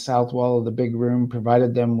spanning the south wall of the big room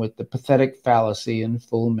provided them with the pathetic fallacy in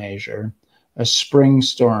full measure. A spring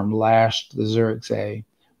storm lashed the Zürichsee,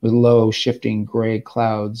 with low, shifting gray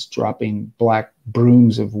clouds dropping black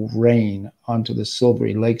brooms of rain onto the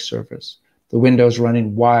silvery lake surface, the windows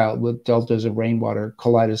running wild with deltas of rainwater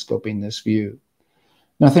kaleidoscoping this view.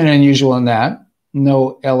 Nothing unusual in that.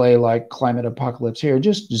 No LA-like climate apocalypse here,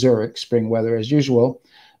 just Zurich spring weather as usual,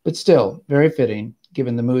 but still very fitting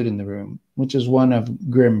given the mood in the room, which is one of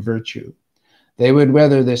grim virtue. They would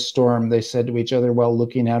weather this storm, they said to each other while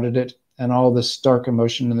looking out at it, and all the stark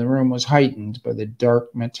emotion in the room was heightened by the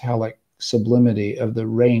dark metallic sublimity of the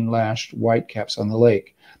rain-lashed whitecaps on the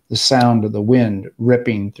lake, the sound of the wind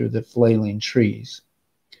ripping through the flailing trees.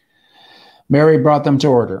 Mary brought them to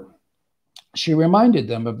order. She reminded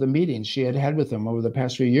them of the meetings she had had with them over the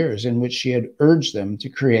past few years, in which she had urged them to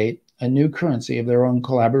create a new currency of their own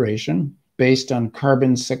collaboration based on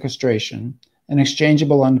carbon sequestration and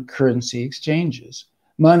exchangeable on currency exchanges.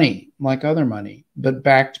 Money, like other money, but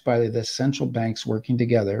backed by the central banks working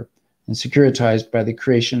together and securitized by the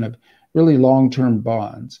creation of really long-term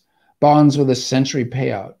bonds, bonds with a century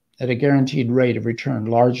payout at a guaranteed rate of return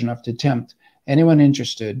large enough to tempt anyone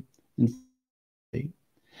interested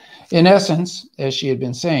in essence, as she had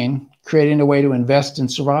been saying, creating a way to invest in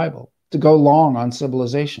survival, to go long on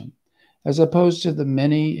civilization, as opposed to the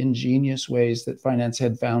many ingenious ways that finance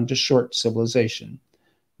had found to short civilization,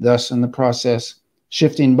 thus in the process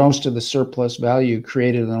shifting most of the surplus value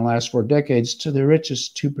created in the last 4 decades to the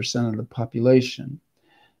richest 2% of the population,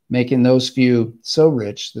 making those few so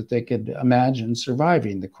rich that they could imagine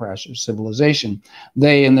surviving the crash of civilization,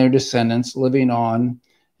 they and their descendants living on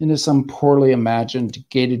into some poorly imagined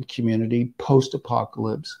gated community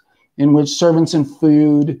post-apocalypse in which servants and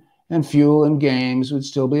food and fuel and games would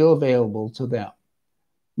still be available to them.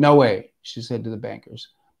 No way, she said to the bankers.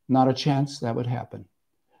 Not a chance that would happen.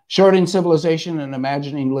 Shorting civilization and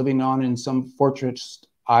imagining living on in some fortress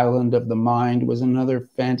island of the mind was another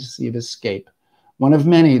fantasy of escape, one of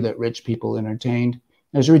many that rich people entertained,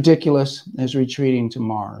 as ridiculous as retreating to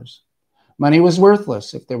Mars. Money was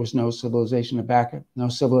worthless if there was no civilization to back it, no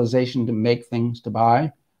civilization to make things to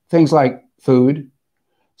buy, things like food.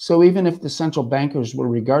 So even if the central bankers were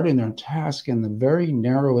regarding their task in the very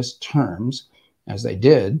narrowest terms, as they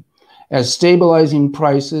did, as stabilizing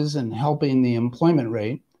prices and helping the employment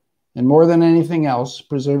rate, and more than anything else,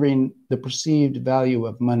 preserving the perceived value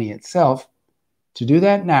of money itself, to do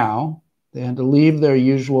that now, they had to leave their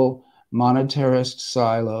usual monetarist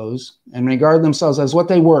silos and regard themselves as what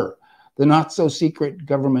they were, the not-so-secret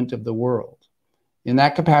government of the world. In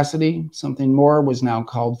that capacity, something more was now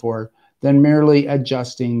called for than merely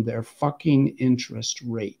adjusting their fucking interest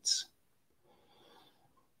rates.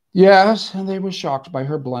 Yes, and they were shocked by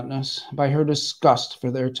her bluntness, by her disgust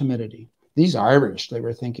for their timidity. These Irish, they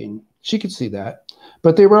were thinking. She could see that.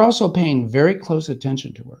 But they were also paying very close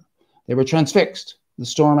attention to her. They were transfixed, the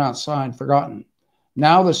storm outside forgotten.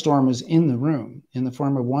 Now the storm was in the room, in the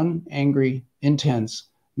form of one angry, intense,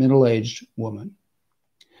 middle-aged woman.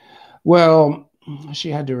 Well, she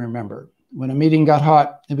had to remember, when a meeting got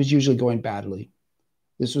hot, it was usually going badly.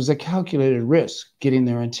 This was a calculated risk, getting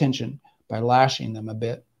their attention by lashing them a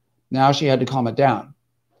bit. Now she had to calm it down.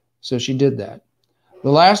 So she did that. The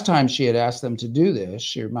last time she had asked them to do this,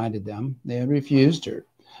 she reminded them, they had refused her.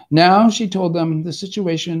 Now she told them the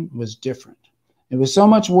situation was different. It was so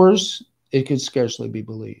much worse, it could scarcely be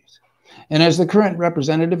believed. And as the current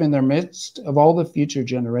representative in their midst of all the future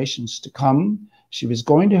generations to come, she was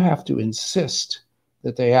going to have to insist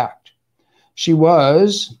that they act. She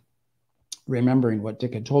was, remembering what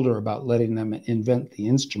Dick had told her about letting them invent the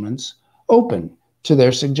instruments, open to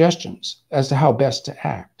their suggestions as to how best to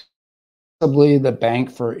act. Possibly the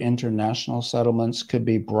Bank for International Settlements could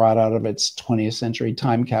be brought out of its 20th century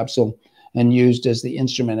time capsule and used as the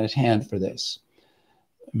instrument at hand for this.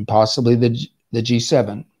 And possibly the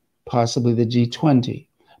G7, possibly the G20,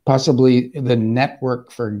 possibly the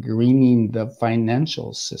network for greening the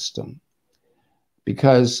financial system.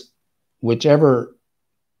 Because whichever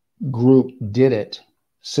group did it,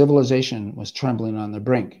 civilization was trembling on the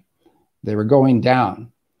brink. They were going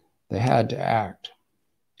down. They had to act.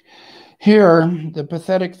 Here, the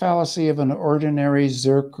pathetic fallacy of an ordinary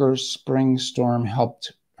Zerker spring storm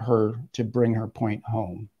helped her to bring her point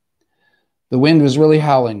home. The wind was really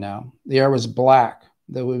howling now. The air was black,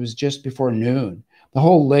 though it was just before noon. The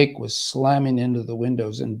whole lake was slamming into the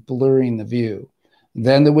windows and blurring the view.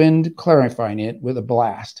 Then the wind clarifying it with a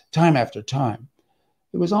blast, time after time.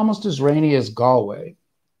 It was almost as rainy as Galway.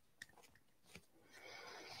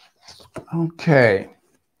 Okay,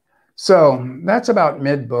 so that's about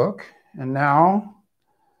mid-book. And now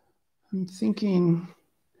I'm thinking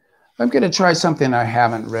I'm going to try something I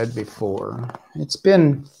haven't read before. It's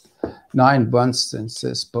been 9 months since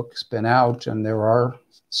this book's been out, and there are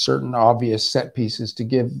certain obvious set pieces to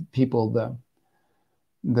give people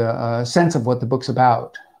the sense of what the book's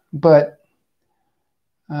about. But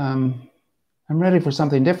I'm ready for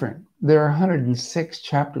something different. There are 106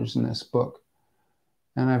 chapters in this book,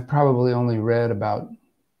 and I've probably only read about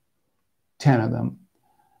 10 of them,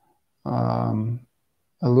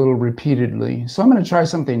 a little repeatedly. So I'm going to try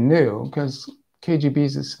something new because KGB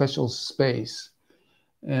is a special space.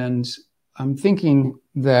 And I'm thinking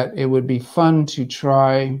that it would be fun to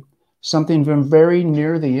try something from very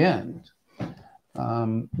near the end,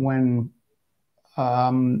 when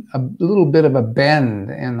a little bit of a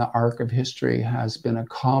bend in the arc of history has been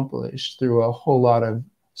accomplished through a whole lot of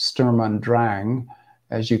Sturm und Drang,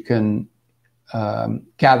 as you can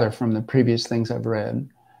gather from the previous things I've read.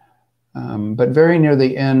 But very near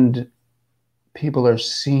the end, people are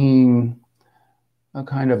seeing a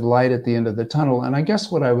kind of light at the end of the tunnel. And I guess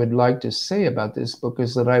what I would like to say about this book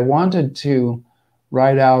is that I wanted to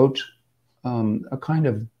write out a kind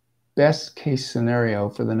of best case scenario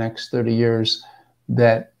for the next 30 years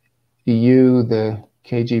that you, the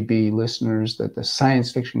KGB listeners, that the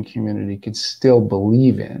science fiction community could still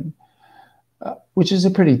believe in, which is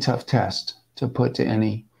a pretty tough test to put to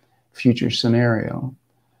any future scenario.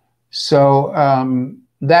 So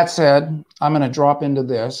that said, I'm going to drop into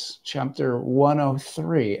this, chapter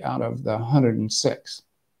 103 out of the 106.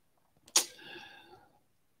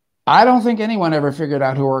 I don't think anyone ever figured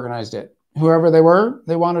out who organized it. Whoever they were,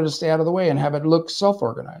 they wanted to stay out of the way and have it look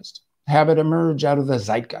self-organized, have it emerge out of the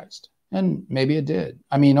zeitgeist. And maybe it did.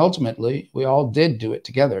 I mean, ultimately, we all did do it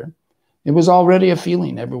together. It was already a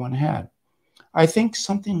feeling everyone had. I think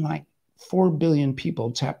something like 4 billion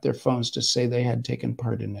people tapped their phones to say they had taken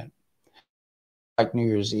part in it. Like New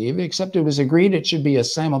Year's Eve, except it was agreed it should be a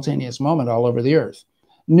simultaneous moment all over the earth,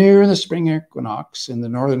 near the spring equinox in the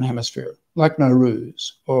northern hemisphere, like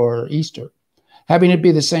Nowruz or Easter. Having it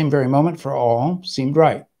be the same very moment for all seemed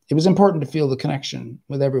right. It was important to feel the connection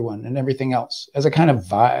with everyone and everything else as a kind of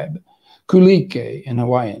vibe. Kulike in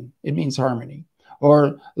Hawaiian, it means harmony,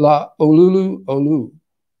 or La Olulu Olu,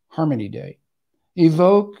 Harmony Day.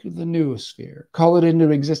 Evoke the noosphere, call it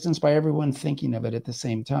into existence by everyone thinking of it at the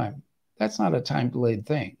same time. That's not a time-delayed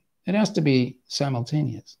thing. It has to be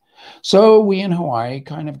simultaneous. So we in Hawaii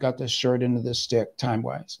kind of got the short end of the stick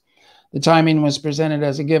time-wise. The timing was presented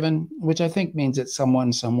as a given, which I think means that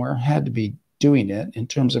someone somewhere had to be doing it in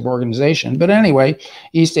terms of organization. But anyway,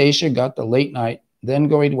 East Asia got the late night. Then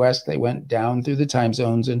going west, they went down through the time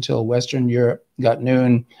zones until Western Europe got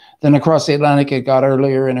noon. Then across the Atlantic, it got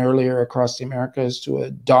earlier and earlier across the Americas to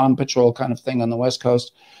a dawn patrol kind of thing on the West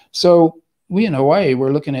Coast. So we in Hawaii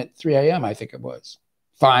were looking at 3 a.m., I think it was.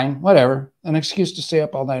 Fine, whatever, an excuse to stay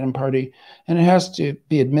up all night and party. And it has to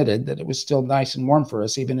be admitted that it was still nice and warm for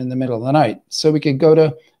us, even in the middle of the night. So we could go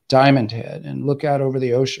to Diamond Head and look out over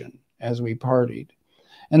the ocean as we partied.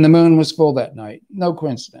 And the moon was full that night. No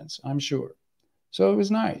coincidence, I'm sure. So it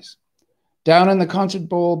was nice. Down in the concert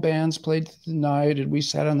bowl, bands played through the night, and we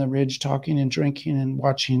sat on the ridge talking and drinking and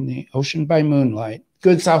watching the ocean by moonlight.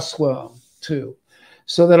 Good south swell, too.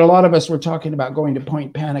 So that a lot of us were talking about going to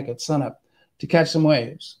Point Panic at sunup to catch some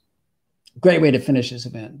waves. Great way to finish this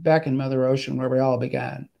event. Back in Mother Ocean where we all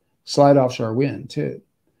began. Slide offshore wind, too.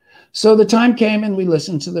 So the time came and we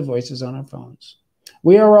listened to the voices on our phones.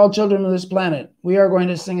 We are all children of this planet. We are going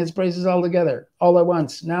to sing its praises all together, all at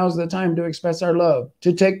once. Now's the time to express our love,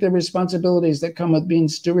 to take the responsibilities that come with being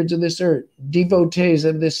stewards of this earth, devotees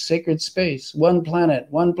of this sacred space. One planet,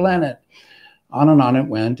 one planet. On and on it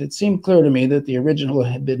went. It seemed clear to me that the original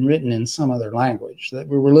had been written in some other language, that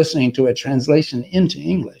we were listening to a translation into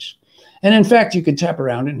English. And in fact, you could tap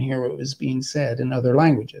around and hear what was being said in other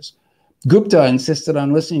languages. Gupta insisted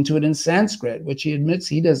on listening to it in Sanskrit, which he admits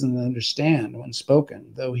he doesn't understand when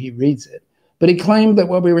spoken, though he reads it. But he claimed that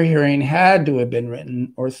what we were hearing had to have been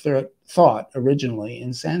written or thought originally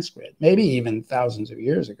in Sanskrit, maybe even thousands of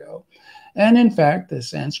years ago. And in fact, the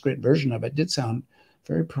Sanskrit version of it did sound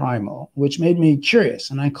very primal, which made me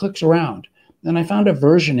curious, and I clicked around. And I found a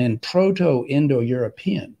version in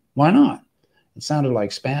Proto-Indo-European. Why not? It sounded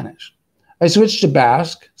like Spanish. I switched to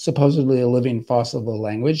Basque, supposedly a living fossil of a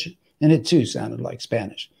language, and it too sounded like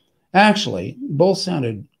Spanish. Actually, both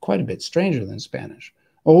sounded quite a bit stranger than Spanish,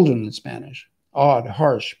 older than Spanish, odd,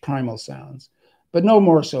 harsh, primal sounds, but no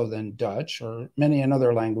more so than Dutch or many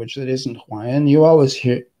another language that isn't Hawaiian. You always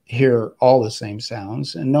hear all the same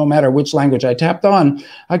sounds, and no matter which language I tapped on,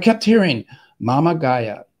 I kept hearing Mama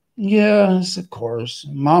Gaia. Yes, of course.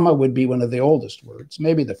 Mama would be one of the oldest words,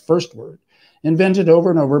 maybe the first word, invented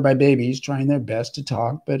over and over by babies trying their best to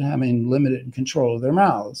talk, but having limited control of their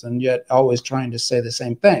mouths, and yet always trying to say the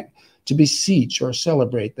same thing, to beseech or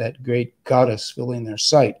celebrate that great goddess filling their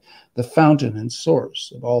sight, the fountain and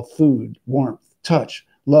source of all food, warmth, touch,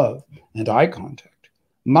 love, and eye contact.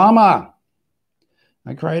 Mama!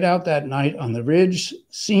 I cried out that night on the ridge,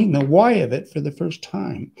 seeing the why of it for the first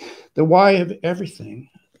time, the why of everything.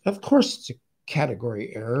 Of course, it's a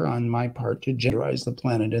category error on my part to genderize the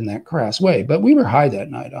planet in that crass way, but we were high that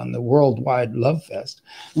night on the worldwide love fest.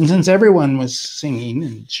 And since everyone was singing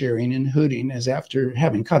and cheering and hooting as after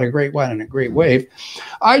having caught a great white and a great wave,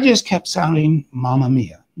 I just kept sounding Mamma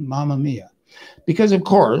Mia, Mamma Mia. Because, of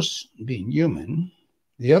course, being human,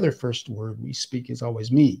 the other first word we speak is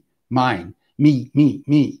always me, mine, me, me,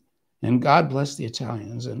 me. And God bless the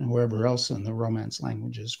Italians and whoever else in the Romance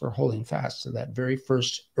languages for holding fast to that very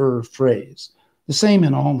first phrase. The same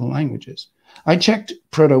in all the languages. I checked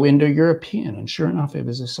Proto-Indo-European, and sure enough, it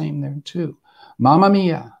was the same there too. Mamma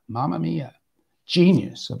mia, mamma mia.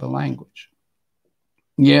 Genius of a language.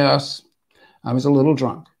 Yes, I was a little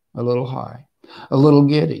drunk, a little high, a little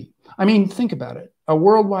giddy. I mean, think about it. A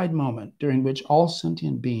worldwide moment during which all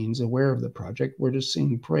sentient beings aware of the project were to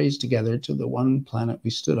sing praise together to the one planet we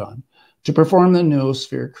stood on, to perform the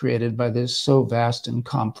noosphere created by this so vast and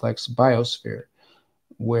complex biosphere,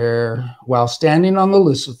 where, while standing on the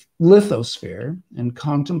lithosphere and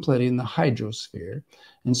contemplating the hydrosphere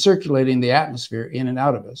and circulating the atmosphere in and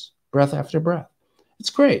out of us, breath after breath.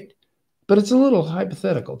 It's great, but it's a little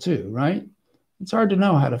hypothetical too, right? It's hard to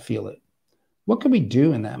know how to feel it. What could we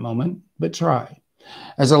do in that moment but try?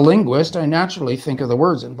 As a linguist, I naturally think of the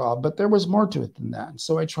words involved, but there was more to it than that,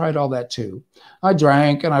 so I tried all that too. I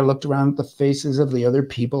drank and I looked around at the faces of the other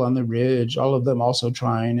people on the ridge, all of them also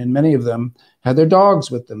trying, and many of them had their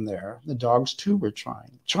dogs with them there. The dogs too were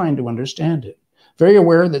trying to understand it, very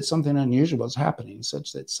aware that something unusual was happening,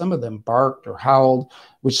 such that some of them barked or howled,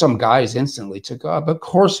 which some guys instantly took up. Of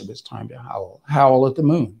course it was time to howl at the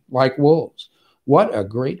moon, like wolves. What a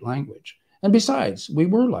great language. And besides, we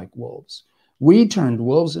were like wolves. We turned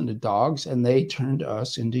wolves into dogs, and they turned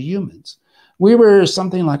us into humans. We were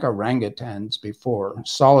something like orangutans before,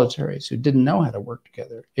 solitaries who didn't know how to work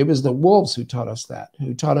together. It was the wolves who taught us that,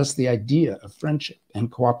 who taught us the idea of friendship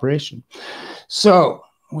and cooperation. So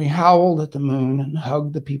we howled at the moon and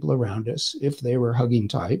hugged the people around us, if they were hugging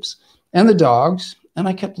types, and the dogs, and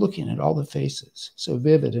I kept looking at all the faces, so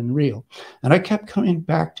vivid and real, and I kept coming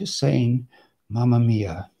back to saying, Mamma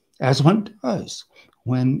Mia, as one does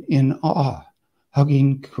when in awe,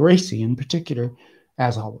 hugging Gracie in particular,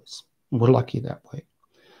 as always. We're lucky that way.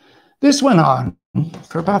 This went on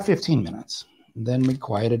for about 15 minutes. Then we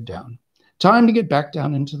quieted down. Time to get back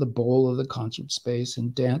down into the bowl of the concert space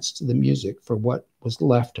and dance to the music for what was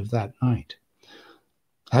left of that night.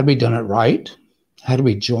 Had we done it right? Had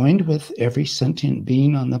we joined with every sentient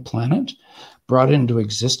being on the planet, brought into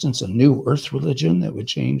existence a new Earth religion that would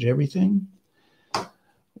change everything?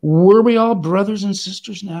 Were we all brothers and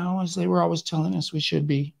sisters now, as they were always telling us we should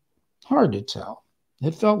be? Hard to tell.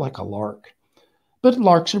 It felt like a lark. But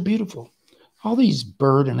larks are beautiful. All these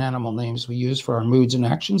bird and animal names we use for our moods and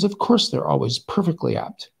actions, of course they're always perfectly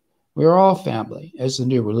apt. We are all family, as the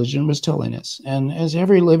new religion was telling us, and as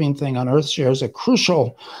every living thing on Earth shares a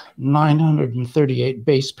crucial 938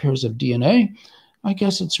 base pairs of DNA, I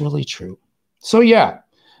guess it's really true. So yeah,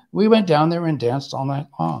 we went down there and danced all night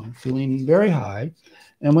long, feeling very high.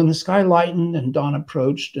 And when the sky lightened and dawn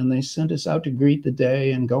approached and they sent us out to greet the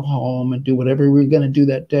day and go home and do whatever we were going to do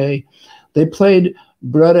that day, they played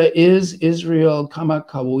Brother Is Israel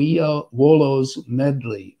Kamakawia Wolo's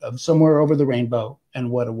medley of Somewhere Over the Rainbow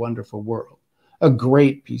and What a Wonderful World. A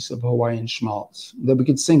great piece of Hawaiian schmaltz that we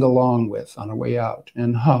could sing along with on our way out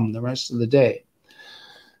and hum the rest of the day.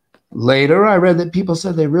 Later, I read that people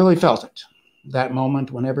said they really felt it. That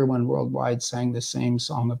moment when everyone worldwide sang the same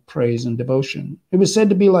song of praise and devotion. It was said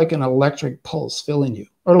to be like an electric pulse filling you,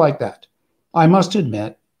 or like that. I must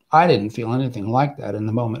admit, I didn't feel anything like that in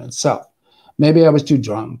the moment itself. Maybe I was too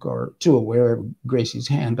drunk or too aware of Gracie's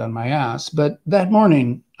hand on my ass, but that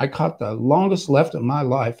morning I caught the longest left of my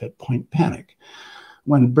life at Point Panic,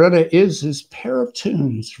 when Brother Iz's pair of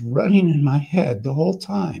tunes running in my head the whole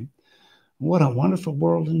time. What a wonderful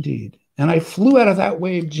world indeed. And I flew out of that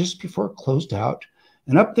wave just before it closed out,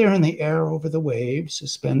 and up there in the air over the wave,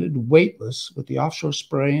 suspended, weightless, with the offshore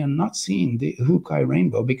spray and not seeing the Hukai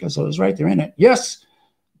rainbow because I was right there in it. Yes,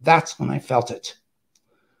 that's when I felt it.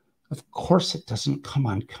 Of course, it doesn't come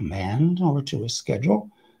on command or to a schedule.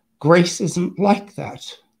 Grace isn't like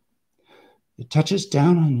that. It touches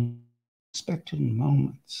down on unexpected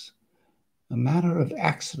moments, a matter of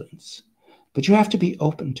accidents, but you have to be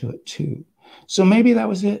open to it too. So maybe that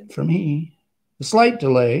was it for me. A slight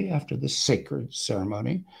delay after the sacred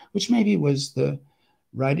ceremony, which maybe was the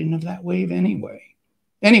riding of that wave anyway.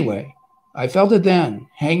 Anyway, I felt it then,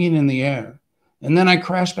 hanging in the air. And then I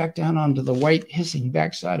crashed back down onto the white, hissing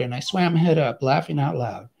backside, and I swam head up, laughing out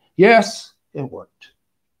loud. Yes, it worked.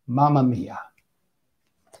 Mamma mia.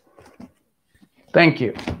 Thank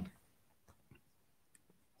you.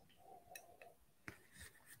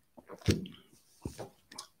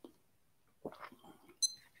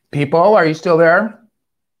 People, are you still there?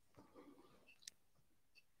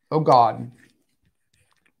 Oh, God.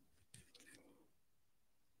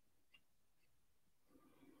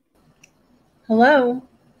 Hello.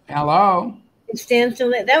 Hello. Is Stan still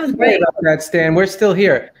there? That was Sorry great. about that, Stan. We're still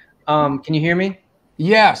here. Can you hear me?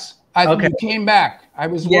 Yes. Okay. You came back. I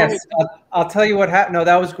was worried. Yes. I'll tell you what happened. No,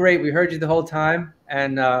 that was great. We heard you the whole time,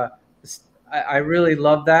 and I really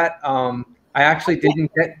love that. I actually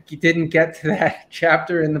didn't get to that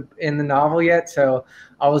chapter in the novel yet, so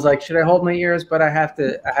I was like, should I hold my ears? But I have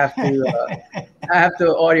to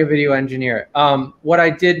audio video engineer it. What I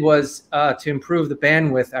did was to improve the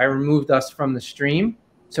bandwidth, I removed us from the stream,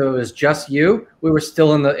 so it was just you. We were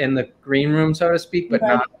still in the green room, so to speak, but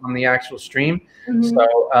not on the actual stream. Mm-hmm.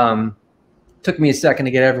 So took me a second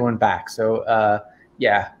to get everyone back. So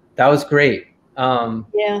yeah, that was great.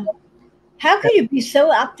 Yeah. How can you be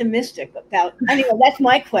so optimistic about? Anyway, that's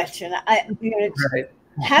my question. Right.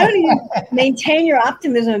 How do you maintain your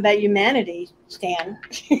optimism about humanity, Stan?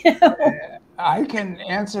 I can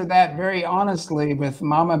answer that very honestly with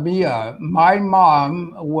Mamma Mia. My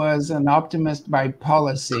mom was an optimist by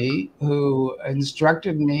policy who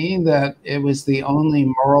instructed me that it was the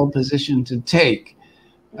only moral position to take.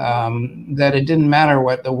 That it didn't matter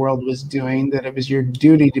what the world was doing, that it was your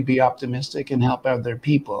duty to be optimistic and help other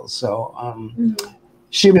people. So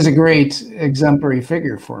she was a great exemplary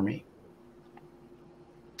figure for me.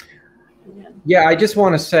 Yeah, I just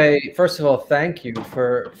want to say, first of all, thank you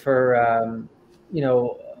for you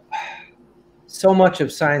know, so much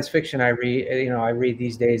of science fiction I read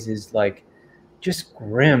these days is like just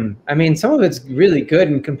grim. I mean, some of it's really good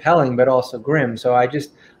and compelling, but also grim. So I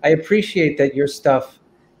appreciate that your stuff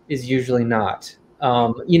is usually not.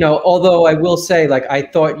 You know, although I will say, like, I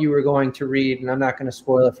thought you were going to read, and I'm not going to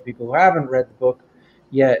spoil it for people who haven't read the book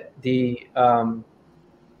yet, the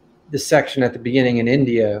section at the beginning in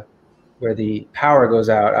India where the power goes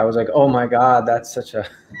out. I was like, oh my God, that's such a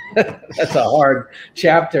that's a hard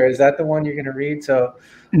chapter. Is that the one you're going to read? So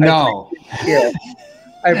no,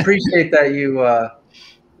 I appreciate that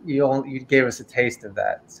you gave us a taste of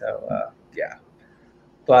that. So yeah,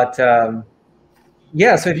 but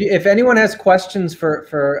yeah. So if anyone has questions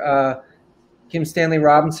for Kim Stanley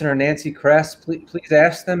Robinson or Nancy Kress, please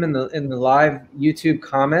ask them in the live YouTube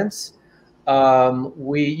comments.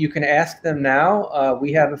 You can ask them now.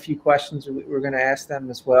 We have a few questions we're going to ask them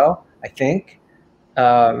as well, I think.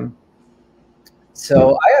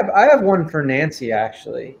 So I have one for Nancy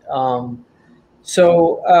actually.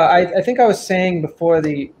 So I think I was saying before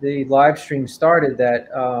the live stream started that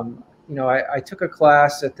you know, I took a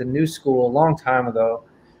class at the New School a long time ago,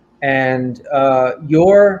 and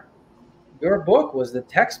your book was the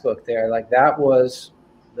textbook there. Like that was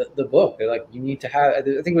the book. They're like, you need to have, I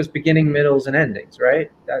think it was beginning, middles, and endings,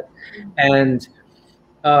 right? And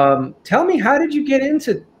tell me, how did you get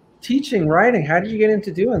into teaching writing? How did you get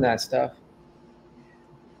into doing that stuff?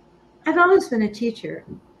 I've always been a teacher.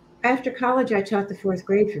 After college, I taught the 4th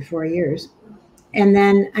grade for 4 years. And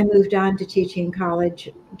then I moved on to teaching college,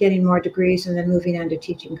 getting more degrees, and then moving on to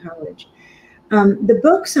teaching college. The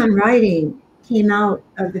books on writing came out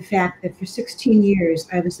of the fact that for 16 years,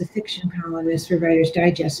 I was the fiction columnist for Writer's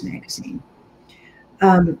Digest magazine.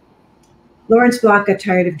 Lawrence Block got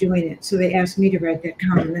tired of doing it, so they asked me to write that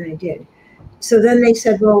column, and I did. So then they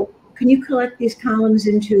said, well, can you collect these columns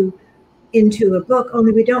into a book,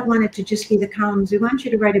 only we don't want it to just be the columns. We want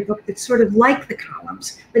you to write a book that's sort of like the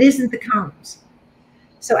columns, but isn't the columns.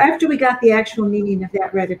 So after we got the actual meaning of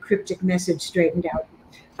that rather cryptic message straightened out,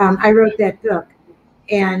 I wrote that book,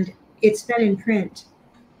 and it's been in print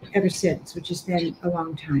ever since, which has been a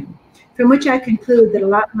long time, from which I conclude that a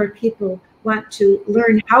lot more people want to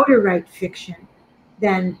learn how to write fiction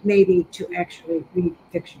than maybe to actually read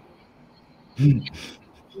fiction.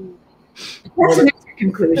 That's an extra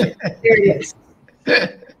conclusion. There it is.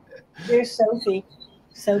 There's Sophie.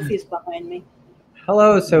 Sophie's behind me.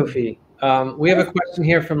 Hello, Sophie. We have a question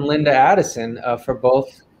here from Linda Addison for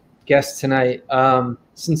both guests tonight.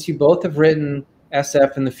 Since you both have written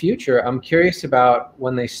SF in the future. I'm curious about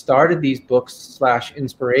when they started these books /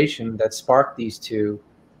 inspiration that sparked these two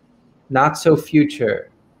not so future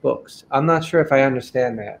books. I'm not sure if I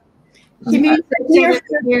understand that. Near future.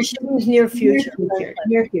 Near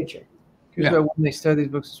future. Yeah. When they started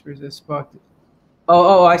these books that sparked it.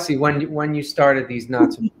 Oh, I see. When you started these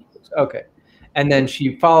not so future books. Okay. And then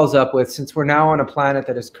she follows up with, since we're now on a planet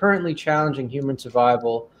that is currently challenging human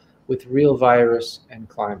survival with real virus and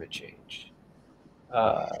climate change.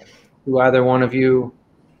 Do either one of you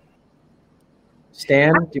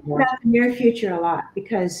stand? I think about the near future a lot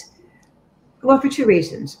because, well, for two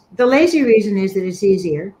reasons. The lazy reason is that it's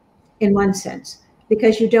easier in one sense,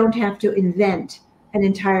 because you don't have to invent an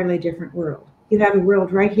entirely different world. You have a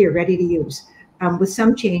world right here ready to use with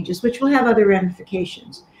some changes, which will have other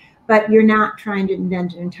ramifications. But you're not trying to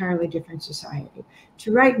invent an entirely different society.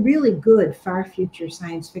 To write really good far future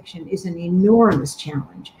science fiction is an enormous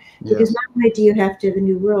challenge. Because not only do you have to have a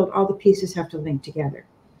new world, all the pieces have to link together.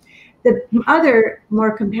 The other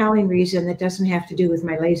more compelling reason that doesn't have to do with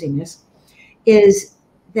my laziness is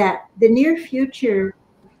that the near future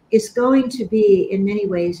is going to be, in many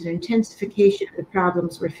ways, an intensification of the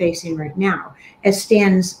problems we're facing right now, as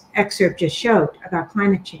Stan's excerpt just showed about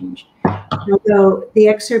climate change. Although the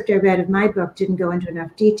excerpt I read of my book didn't go into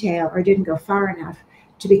enough detail or didn't go far enough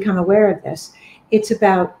to become aware of this, it's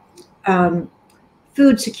about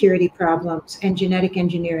food security problems and genetic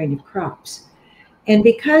engineering of crops. And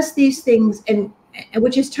because these things, and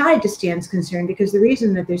which is tied to Stan's concern, because the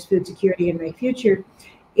reason that there's food security in my future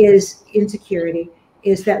is insecurity,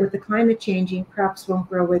 is that with the climate changing, crops won't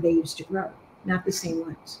grow where they used to grow, not the same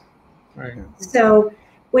ones. Right. So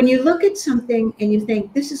when you look at something and you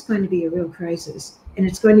think this is going to be a real crisis, and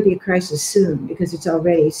it's going to be a crisis soon because it's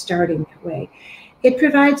already starting that way, it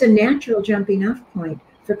provides a natural jumping off point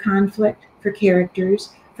for conflict, for characters,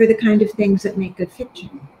 for the kind of things that make good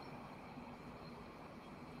fiction.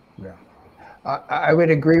 Yeah, I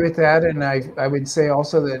would agree with that, and I would say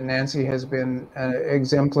also that Nancy has been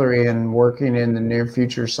exemplary in working in the near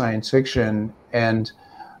future science fiction, and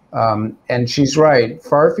she's right.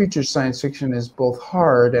 Far future science fiction is both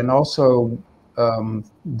hard and also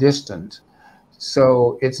distant.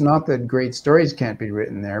 So it's not that great stories can't be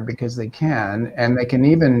written there, because they can, and they can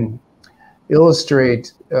even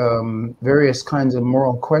illustrate various kinds of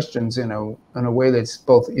moral questions in a way that's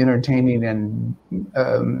both entertaining and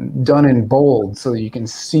done in bold, so that you can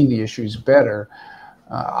see the issues better.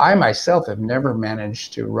 I myself have never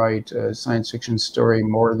managed to write a science fiction story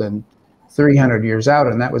more than 300 years out,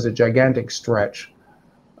 and that was a gigantic stretch,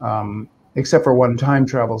 except for one time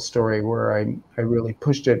travel story where I really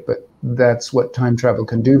pushed it, but that's what time travel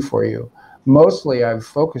can do for you. Mostly I've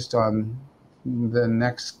focused on the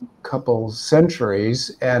next couple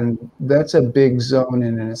centuries, and that's a big zone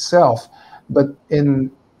in itself. But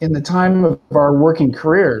in the time of our working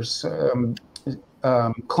careers,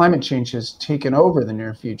 climate change has taken over the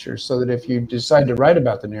near future, so that if you decide to write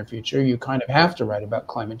about the near future, you kind of have to write about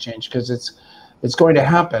climate change, because it's going to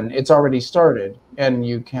happen. It's already started, and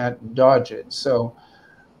you can't dodge it. So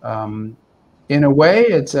in a way,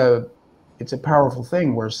 it's a powerful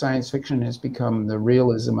thing where science fiction has become the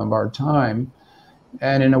realism of our time,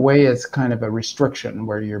 and in a way, it's kind of a restriction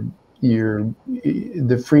where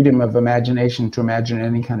the freedom of imagination to imagine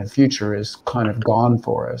any kind of future is kind of gone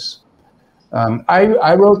for us.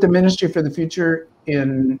 I wrote The Ministry for the Future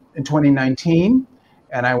in 2019,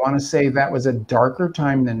 and I want to say that was a darker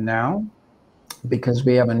time than now, because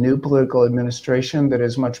we have a new political administration that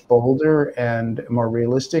is much bolder and more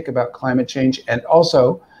realistic about climate change, and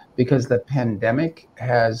also because the pandemic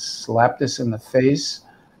has slapped us in the face.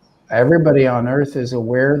 Everybody on Earth is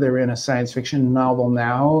aware they're in a science fiction novel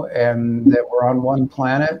now, and that we're on one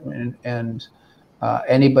planet, and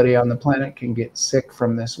anybody on the planet can get sick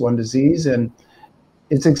from this one disease, and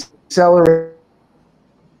it's accelerating.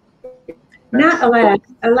 Not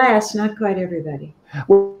alas, not quite everybody.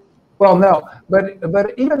 Well, no,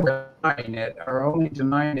 but even denying it are only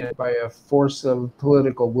denying it by a force of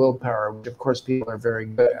political willpower, which of course people are very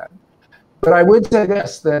good at. But I would say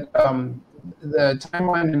this, that the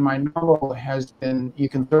timeline in my novel has been, you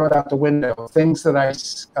can throw it out the window. Things that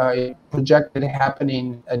I projected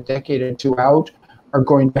happening a decade or two out are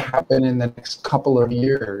going to happen in the next couple of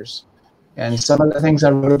years. And some of the things I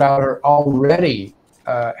wrote about are already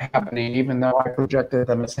happening, even though I projected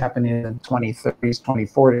them as happening in the 2030s,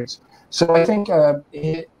 2040s. So I think our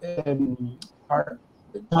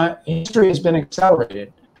history has been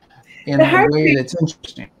accelerated in a way that's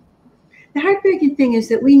interesting. The heartbreaking thing is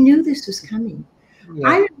that we knew this was coming. Yeah.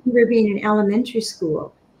 I remember being in elementary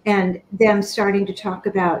school and them starting to talk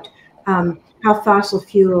about how fossil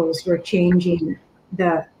fuels were changing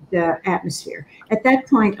the atmosphere. At that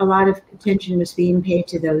point, a lot of attention was being paid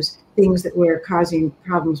to those things that were causing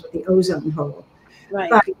problems with the ozone hole. Right.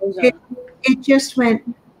 But it just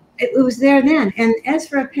went, it was there then. And as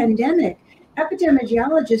for a pandemic,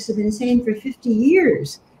 epidemiologists have been saying for 50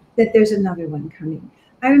 years that there's another one coming.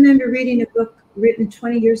 I remember reading a book written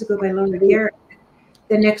 20 years ago by Laura Garrett,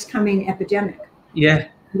 The Next Coming Epidemic. Yeah.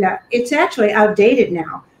 Yeah, it's actually outdated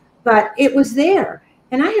now, but it was there.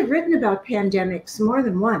 And I have written about pandemics more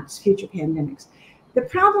than once, future pandemics. The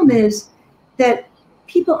problem is that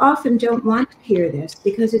people often don't want to hear this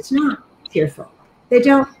because it's not fearful.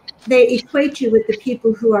 They equate you with the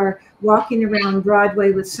people who are walking around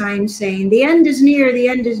Broadway with signs saying, the end is near, the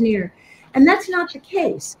end is near. And that's not the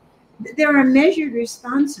case. There are measured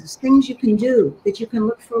responses, things you can do that you can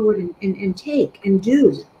look forward and take and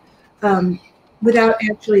do without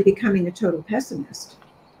actually becoming a total pessimist.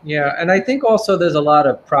 Yeah, and I think also there's a lot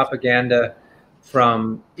of propaganda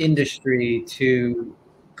from industry to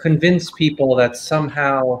convince people that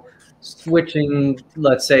somehow switching,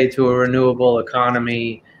 let's say, to a renewable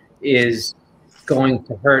economy is going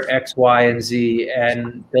to hurt X, Y, and Z,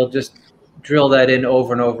 and they'll just drill that in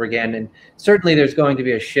over and over again. And certainly there's going to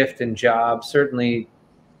be a shift in jobs. Certainly,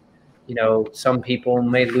 you know, some people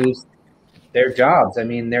may lose their jobs. I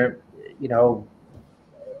mean,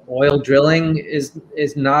 oil drilling is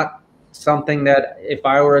not something that if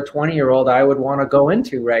I were a 20-year-old, I would want to go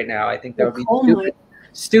into right now. I think that would be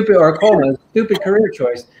stupid, or a coal mine, stupid career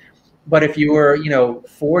choice. But if you were,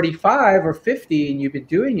 45 or 50 and you've been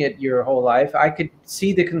doing it your whole life, I could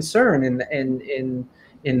see the concern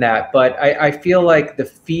in that. But I feel like the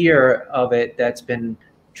fear of it that's been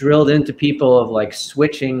drilled into people of like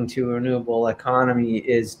switching to a renewable economy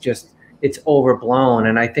is just, it's overblown.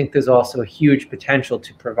 And I think there's also a huge potential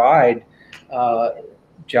to provide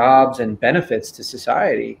jobs and benefits to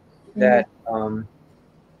society that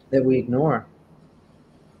that we ignore.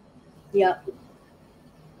 Yeah.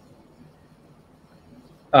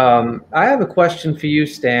 I have a question for you,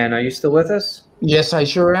 Stan. Are you still with us? Yes, I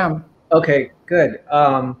sure am. Okay, good.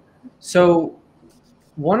 So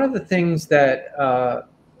one of the things that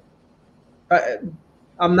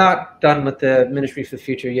I'm not done with the Ministry for the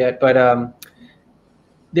Future yet, but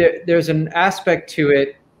there's an aspect to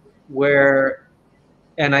it where,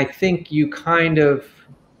 and I think you kind of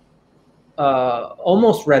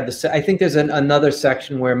almost read I think there's another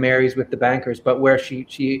section where Mary's with the bankers, but where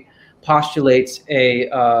she postulates a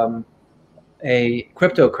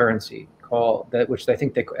cryptocurrency which I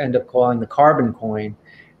think they end up calling the carbon coin.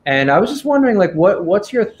 And I was just wondering, like,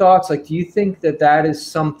 what's your thoughts? Like, do you think that is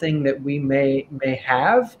something that we may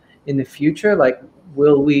have in the future? Like,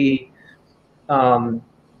 will we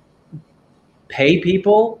pay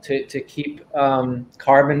people to keep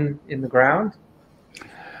carbon in the ground?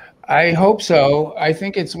 I hope so. I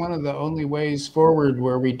think it's one of the only ways forward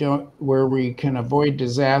where we can avoid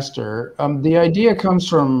disaster. The idea comes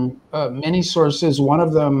from many sources. One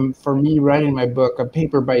of them, for me, writing my book, a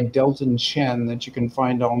paper by Delton Chen that you can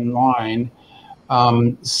find online,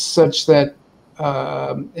 such that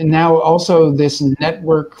and now also this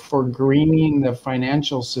network for greening the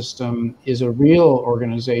financial system is a real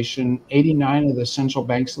organization. 89 of the central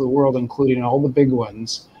banks of the world, including all the big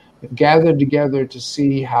ones, have gathered together to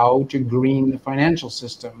see how to green the financial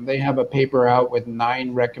system. They have a paper out with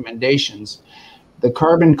 9 recommendations. The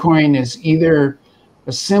carbon coin is either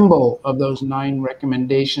a symbol of those 9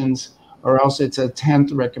 recommendations, or else it's a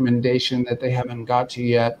 10th recommendation that they haven't got to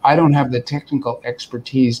yet. I don't have the technical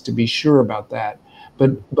expertise to be sure about that.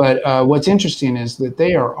 But what's interesting is that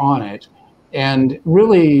they are on it. And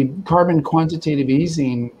really, carbon quantitative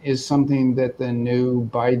easing is something that the new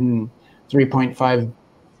Biden 3.5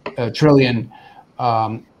 trillion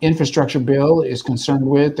infrastructure bill is concerned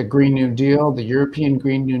with, the Green New Deal, the European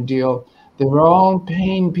Green New Deal. They're all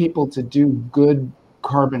paying people to do good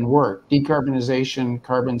carbon work, decarbonization,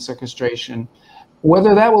 carbon sequestration.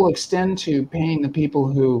 Whether that will extend to paying the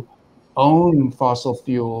people who own fossil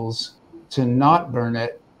fuels to not burn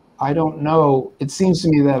it, I don't know. It seems to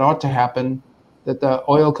me that ought to happen, that the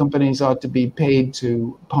oil companies ought to be paid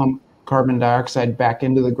to pump carbon dioxide back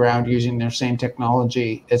into the ground using their same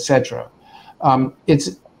technology, etc. I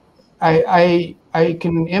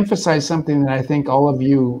can emphasize something that I think all of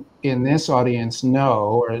you in this audience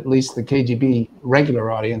know, or at least the KGB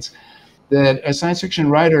regular audience, that a science fiction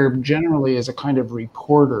writer generally is a kind of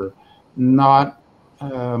reporter, not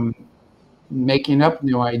making up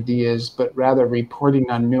new ideas, but rather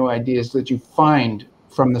reporting on new ideas that you find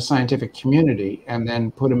from the scientific community and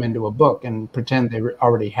then put them into a book and pretend they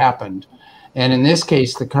already happened. And in this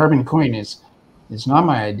case, the carbon coin is It's not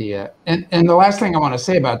my idea. And the last thing I want to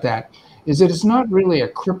say about that is that it's not really a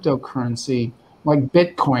cryptocurrency like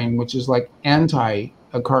Bitcoin, which is like anti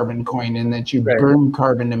a carbon coin in that you burn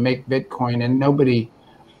carbon to make Bitcoin,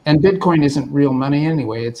 and Bitcoin isn't real money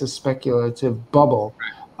anyway. It's a speculative bubble.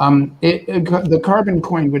 The carbon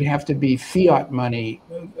coin would have to be fiat money,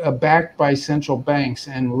 backed by central banks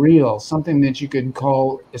and real, something that you could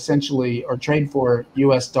call essentially or trade for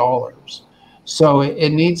US dollars. So it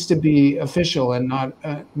needs to be official and not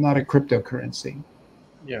a cryptocurrency.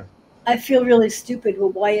 Yeah. I feel really stupid. Well,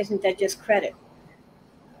 why isn't that just credit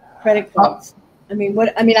cards? I mean,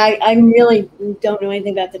 I really don't know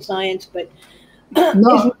anything about the science, but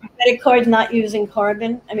is credit cards not using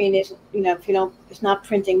carbon? I mean, if it's not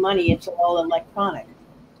printing money, it's all electronic.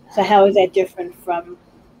 So how is that different from?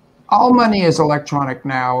 All money is electronic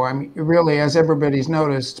now. I mean, really, as everybody's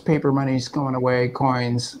noticed, paper money's going away,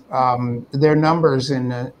 coins. They're numbers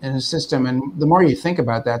in a system, and the more you think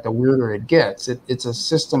about that, the weirder it gets. It's a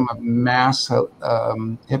system of mass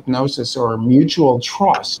hypnosis or mutual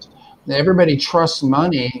trust. Everybody trusts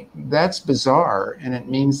money. That's bizarre, and it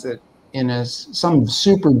means that in some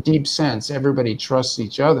super deep sense, everybody trusts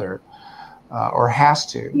each other, or has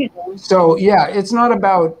to. Yeah. So yeah, it's not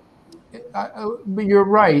about. But you're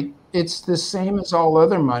right. It's the same as all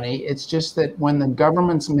other money. It's just that when the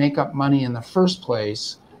governments make up money in the first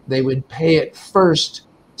place, they would pay it first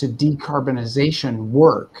to decarbonization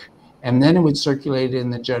work, and then it would circulate in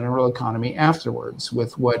the general economy afterwards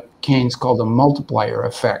with what Keynes called a multiplier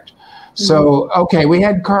effect. So, okay, we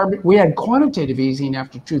had quantitative easing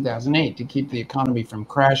after 2008 to keep the economy from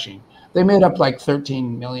crashing. They made up like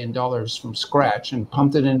 $13 million from scratch and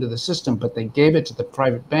pumped it into the system, but they gave it to the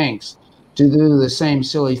private banks to do the same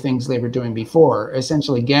silly things they were doing before,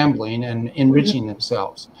 essentially gambling and enriching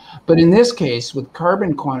themselves. But in this case, with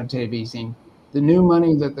carbon quantitative easing, the new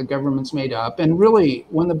money that the government's made up, and really,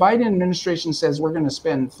 when the Biden administration says we're going to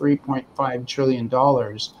spend $3.5 trillion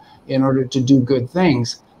in order to do good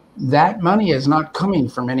things, that money is not coming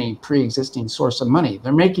from any pre-existing source of money.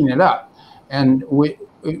 They're making it up. And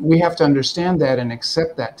we have to understand that and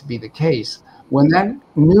accept that to be the case. When that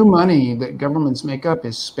new money that governments make up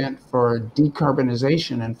is spent for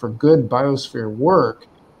decarbonization and for good biosphere work,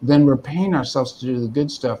 then we're paying ourselves to do the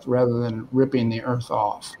good stuff rather than ripping the earth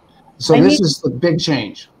off. So this is the big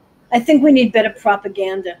change. I think we need better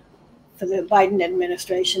propaganda for the Biden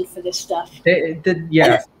administration for this stuff.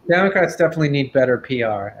 Yes, Democrats definitely need better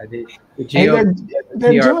PR.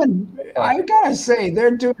 They're doing. I gotta say,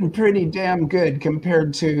 they're doing pretty damn good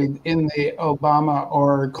compared to in the Obama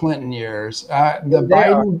or Clinton years. The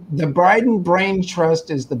Biden brain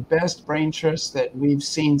trust is the best brain trust that we've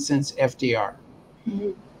seen since FDR.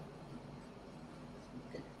 Mm-hmm.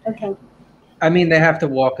 Okay. I mean, they have to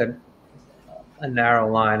walk a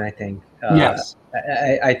narrow line, I think. Yes.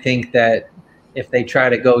 I think that if they try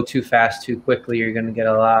to go too fast, too quickly, you're going to get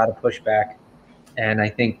a lot of pushback. And I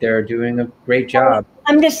think they're doing a great job.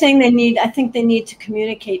 I'm just saying I think they need to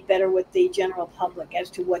communicate better with the general public as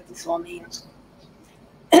to what this all means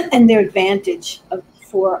and their advantage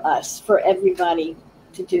for us, for everybody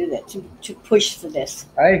to do that, to push for this.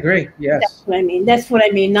 I agree. Yes. That's what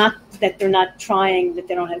I mean. Not that they're not trying, that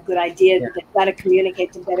they don't have good ideas, but they've got to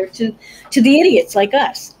communicate them better to the idiots like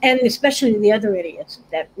us, and especially the other idiots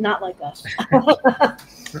that not like us.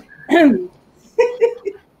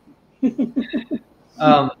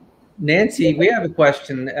 Nancy, we have a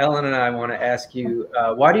question. Ellen and I want to ask you,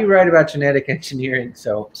 why do you write about genetic engineering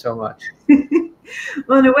so much?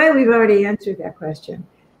 Well, in a way, we've already answered that question,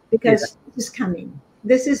 because this is coming.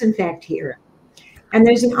 This is, in fact, here. And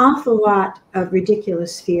there's an awful lot of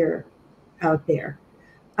ridiculous fear out there.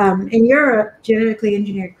 In Europe, genetically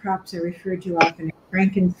engineered crops are referred to often as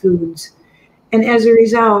Franken foods. And as a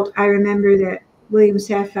result, I remember that William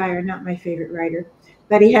Safire, not my favorite writer,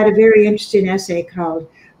 but he had a very interesting essay called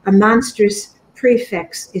 "A Monstrous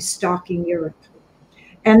Prefix is Stalking Europe."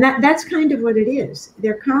 And that's kind of what it is.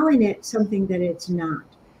 They're calling it something that it's not.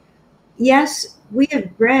 Yes, we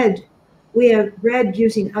have bred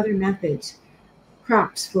using other methods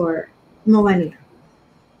crops for millennia.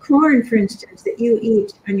 Corn, for instance, that you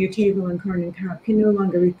eat on your table in Corn and Cob can no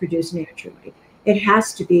longer reproduce naturally. It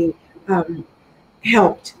has to be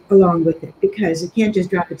helped along with it, because it can't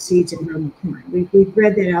just drop its seeds and grow more corn. We've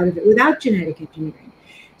bred that out of it without genetic engineering.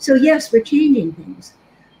 So yes, we're changing things,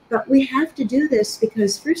 but we have to do this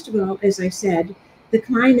because, first of all, as I said, the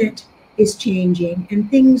climate is changing, and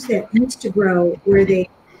things that used to grow where they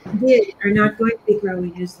did are not going to be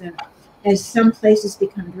growing as some places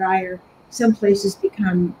become drier, some places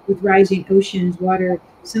become, with rising oceans, water,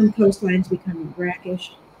 some coastlines become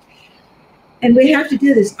brackish. And we have to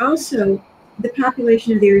do this. Also, the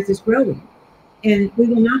population of the Earth is growing, and we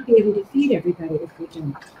will not be able to feed everybody if we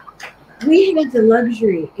don't. We have the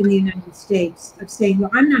luxury in the United States of saying,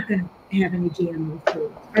 well, I'm not going to have any GMO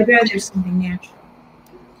food. I'd rather something natural.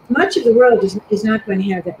 Much of the world is not going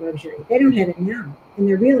to have that luxury. They don't have it now, and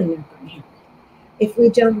they're really not going to have it. If we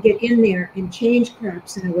don't get in there and change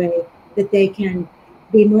crops in a way that they can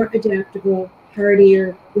be more adaptable,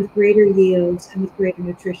 hardier, with greater yields, and with greater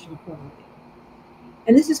nutrition quality.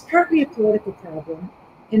 And this is partly a political problem,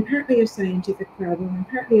 and partly a scientific problem, and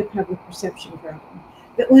partly a public perception problem.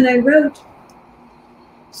 But when I wrote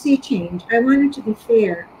Sea Change, I wanted to be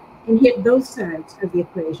fair and hit both sides of the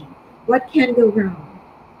equation. What can go wrong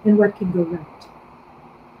and what can go right?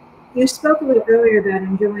 You spoke a little earlier about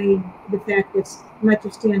enjoying the fact that much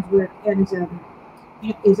of Stan's work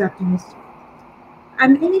is optimistic.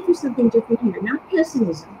 I'm aiming for something different here, not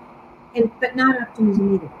pessimism, but not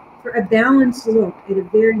optimism either. For a balanced look at a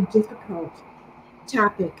very difficult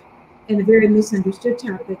topic and a very misunderstood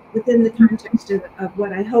topic within the context of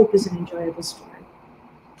what I hope is an enjoyable story.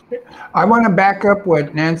 I want to back up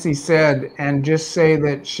what Nancy said and just say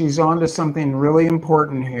that she's onto something really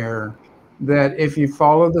important here, that if you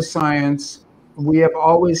follow the science, we have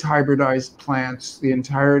always hybridized plants the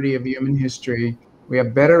entirety of human history. We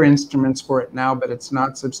have better instruments for it now, but it's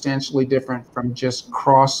not substantially different from just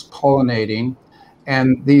cross-pollinating.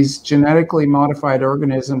 And these genetically modified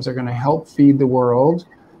organisms are going to help feed the world.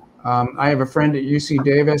 I have a friend at UC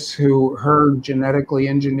Davis who her genetically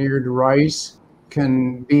engineered rice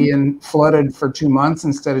can be flooded for 2 months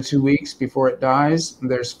instead of 2 weeks before it dies.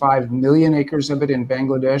 There's 5 million acres of it in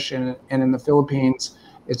Bangladesh and in the Philippines.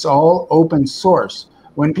 It's all open source.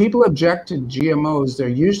 When people object to GMOs, they're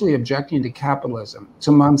usually objecting to capitalism,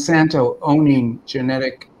 to Monsanto owning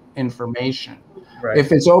genetic information. Right.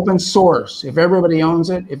 If it's open source, if everybody owns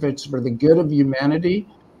it, if it's for the good of humanity,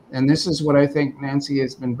 and this is what I think Nancy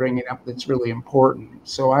has been bringing up that's really important.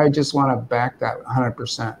 So I just want to back that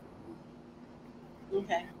 100%.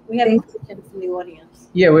 Okay. We have a question from the audience.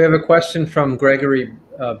 Yeah, we have a question from Gregory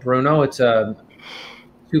Bruno. It's 2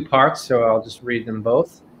 parts, so I'll just read them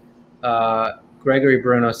both. Gregory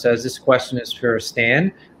Bruno says, this question is for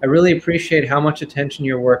Stan. I really appreciate how much attention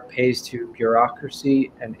your work pays to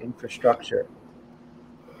bureaucracy and infrastructure.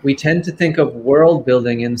 We tend to think of world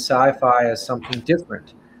building in sci-fi as something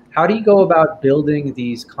different. How do you go about building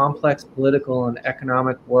these complex political and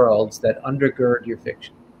economic worlds that undergird your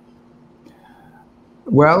fiction?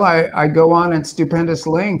 Well, I go on at stupendous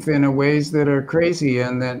length in ways that are crazy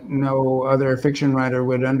and that no other fiction writer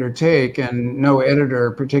would undertake and no editor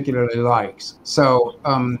particularly likes. So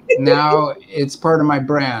now it's part of my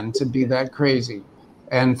brand to be that crazy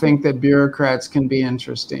and think that bureaucrats can be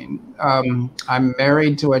interesting. I'm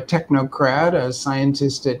married to a technocrat, a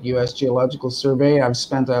scientist at U.S. Geological Survey. I've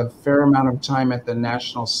spent a fair amount of time at the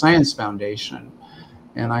National Science Foundation.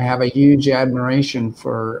 And I have a huge admiration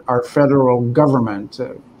for our federal government,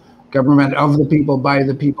 government of the people, by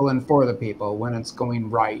the people, and for the people when it's going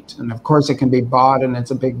right. And of course, it can be bought, and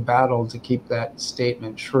it's a big battle to keep that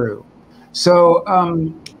statement true. So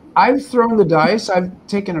I've thrown the dice. I've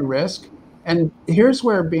taken a risk. And here's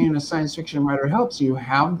where being a science fiction writer helps. You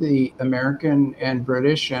have the American and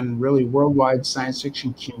British and really worldwide science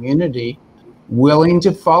fiction community willing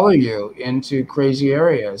to follow you into crazy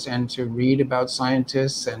areas and to read about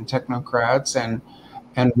scientists and technocrats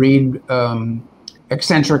and read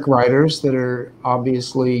eccentric writers that are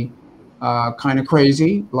obviously kind of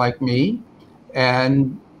crazy like me,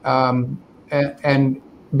 and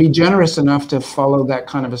be generous enough to follow that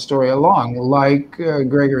kind of a story along, like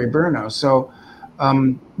Gregory Bruno. So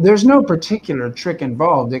there's no particular trick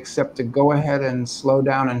involved except to go ahead and slow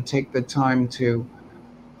down and take the time to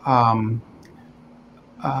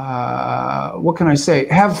what can I say?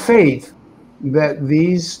 Have faith that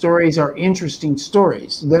these stories are interesting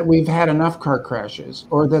stories, that we've had enough car crashes,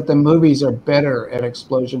 or that the movies are better at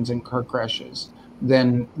explosions and car crashes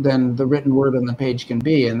than the written word on the page can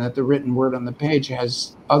be, and that the written word on the page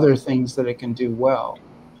has other things that it can do well.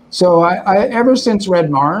 So I ever since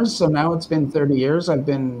Red Mars, so now it's been 30 years, I've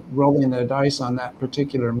been rolling the dice on that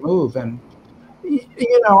particular move. And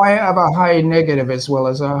you know, I have a high negative as well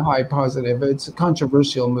as a high positive. It's a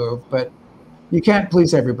controversial move, but you can't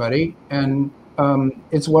please everybody. And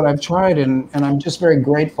it's what I've tried. And I'm just very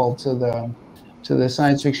grateful to the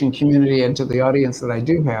science fiction community and to the audience that I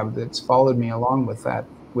do have that's followed me along with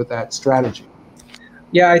that strategy.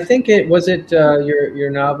 Yeah, I think your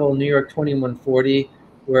novel, New York 2140,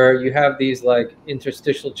 where you have these like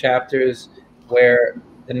interstitial chapters where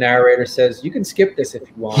the narrator says, you can skip this if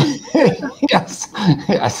you want. Yes,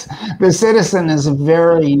 yes. The Citizen is a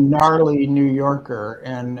very gnarly New Yorker.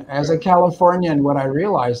 And as a Californian, what I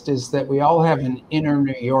realized is that we all have an inner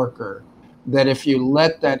New Yorker, that if you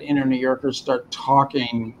let that inner New Yorker start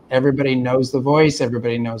talking, everybody knows the voice,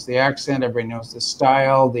 everybody knows the accent, everybody knows the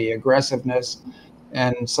style, the aggressiveness.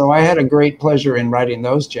 And so I had a great pleasure in writing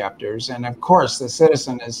those chapters. And of course, The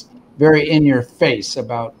Citizen is very in your face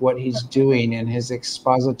about what he's doing in his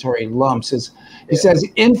expository lumps. He says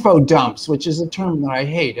info dumps, which is a term that I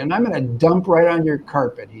hate. And I'm going to dump right on your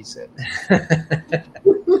carpet, he said. All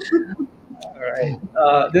right.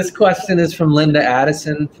 This question is from Linda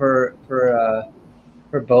Addison for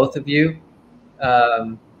both of you.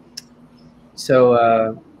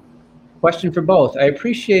 Question for both. I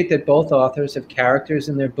appreciate that both authors have characters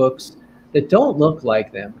in their books that don't look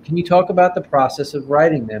like them. Can you talk about the process of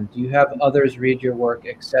writing them? Do you have others read your work,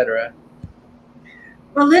 etc.?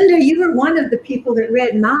 Well, Linda, you were one of the people that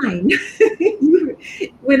read mine.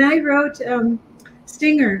 When I wrote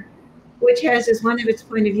Stinger, which has as one of its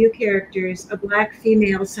point of view characters a Black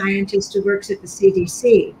female scientist who works at the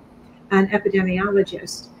CDC, an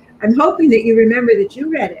epidemiologist, I'm hoping that you remember that you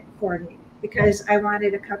read it for me, because I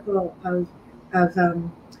wanted a couple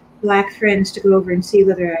of Black friends to go over and see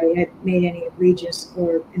whether I had made any egregious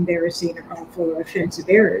or embarrassing or awful or offensive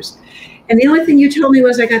errors. And the only thing you told me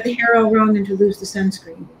was I got the hair all wrong and to lose the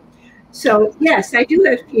sunscreen. So yes, I do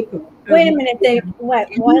have people. Wait a minute, Dave. What?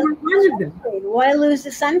 Why one of them? Why lose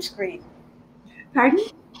the sunscreen? Pardon?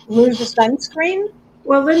 Lose the sunscreen?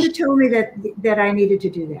 Well, Linda told me that I needed to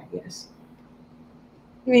do that. Yes.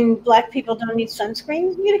 You mean Black people don't need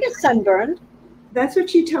sunscreen? You're gonna get sunburned. That's what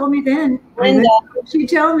she told me then. Linda. She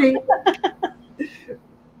told me.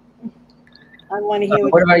 I want to hear.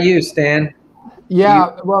 What about you, Stan?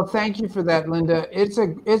 Yeah, well, thank you for that, Linda. It's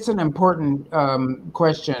an important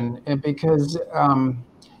question because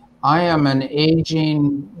I am an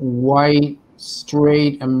aging white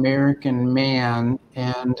straight American man,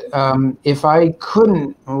 and if I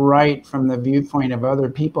couldn't write from the viewpoint of other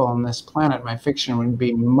people on this planet, my fiction would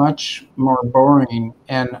be much more boring.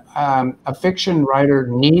 And a fiction writer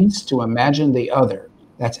needs to imagine the other.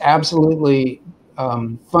 That's absolutely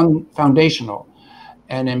foundational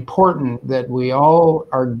and important, that we all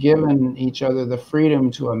are given each other the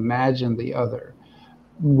freedom to imagine the other.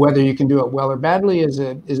 Whether you can do it well or badly is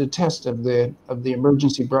a test of the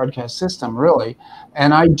emergency broadcast system, really.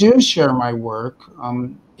 And I do share my work.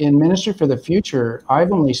 In Ministry for the Future,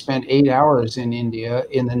 I've only spent 8 hours in India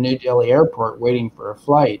in the New Delhi airport waiting for a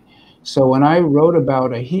flight. So when I wrote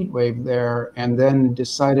about a heat wave there and then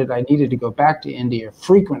decided I needed to go back to India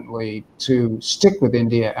frequently to stick with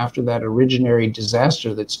India after that originary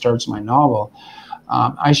disaster that starts my novel,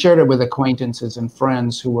 I shared it with acquaintances and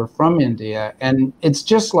friends who were from India. And it's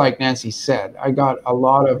just like Nancy said, I got a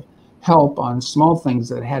lot of help on small things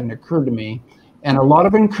that hadn't occurred to me, and a lot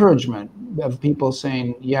of encouragement of people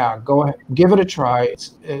saying, yeah, go ahead, give it a try.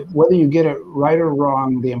 Whether you get it right or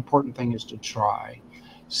wrong, the important thing is to try.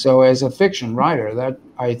 So as a fiction writer, that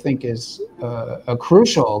I think is a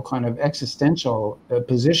crucial kind of existential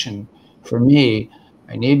position for me.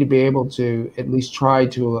 I need to be able to at least try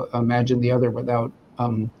to imagine the other without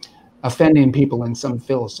offending people in some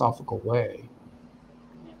philosophical way.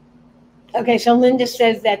 Okay, so Linda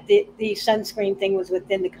says that the sunscreen thing was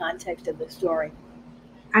within the context of the story.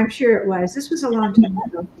 I'm sure it was. This was a long time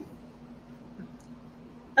ago.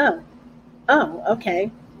 Oh, okay.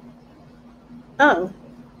 Oh,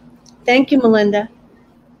 thank you, Melinda.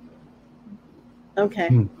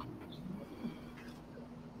 Okay.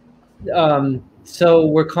 So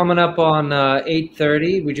we're coming up on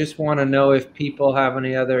 8:30. We just want to know if people have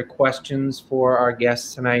any other questions for our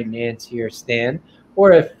guests tonight, Nancy or Stan,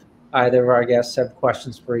 or if either of our guests have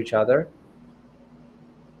questions for each other.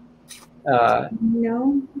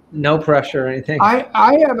 No pressure or anything.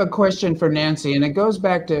 I have a question for Nancy, and it goes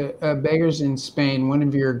back to Beggars in Spain, one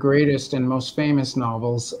of your greatest and most famous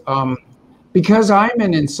novels. Because I'm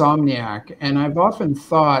an insomniac, and I've often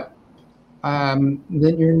thought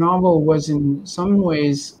that your novel was in some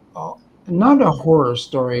ways not a horror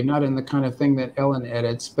story, not in the kind of thing that Ellen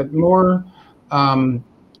edits, but more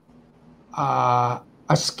a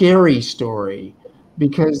scary story,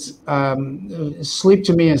 because sleep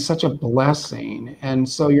to me is such a blessing. And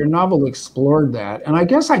so your novel explored that. And I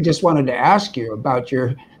guess I just wanted to ask you about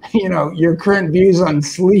your current views on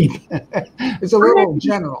sleep. It's a little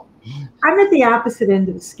general. I'm at the opposite end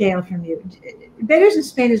of the scale from you. Beggars in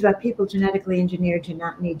Spain is about people genetically engineered to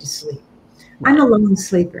not need to sleep. I'm a lone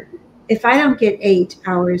sleeper. If I don't get 8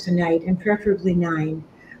 hours a night, and preferably 9,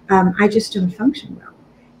 I just don't function well.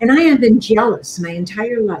 And I have been jealous my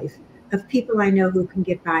entire life of people I know who can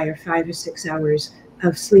get by or 5 or 6 hours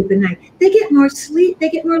of sleep a night. They get more sleep, they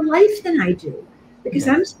get more life than I do because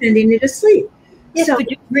I'm spending it asleep. Yes, so, but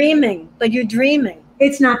you're dreaming.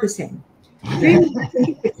 It's not the same. Dreaming,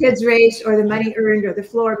 the kids raised or the money earned or the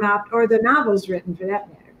floor mopped or the novels written for that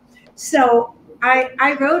matter. So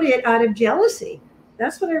I wrote it out of jealousy.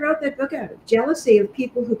 That's what I wrote that book out of. Jealousy of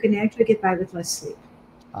people who can actually get by with less sleep.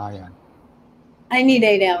 Oh, yeah. I need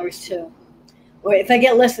 8 hours too. Or if I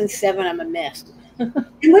get less than 7, I'm a mess. And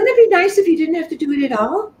wouldn't it be nice if you didn't have to do it at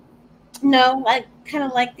all? No, I kind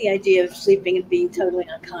of like the idea of sleeping and being totally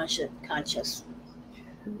unconscious.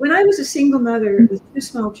 When I was a single mother with 2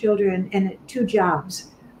 small children and 2 jobs,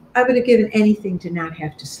 I would have given anything to not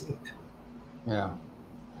have to sleep. Yeah.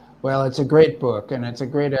 Well, it's a great book, and it's a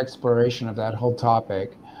great exploration of that whole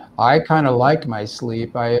topic. I kind of like my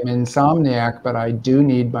sleep. I am insomniac, but I do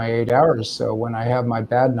need my 8 hours. So when I have my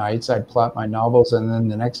bad nights, I plot my novels, and then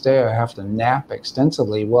the next day I have to nap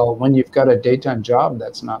extensively. Well, when you've got a daytime job,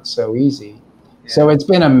 that's not so easy. Yeah. So it's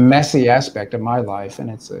been a messy aspect of my life,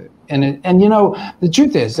 and and you know, the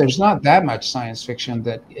truth is, there's not that much science fiction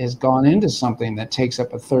that has gone into something that takes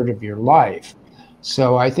up a third of your life.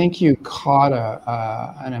 So I think you caught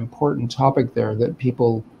an important topic there that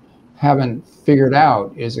people haven't figured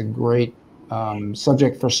out is a great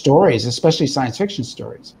subject for stories, especially science fiction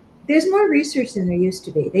stories. There's more research than there used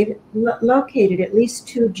to be. They've located at least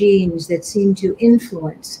 2 genes that seem to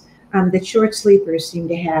influence that short sleepers seem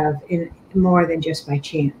to have in more than just by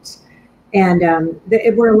chance. And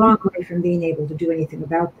we're a long way from being able to do anything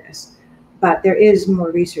about this. But there is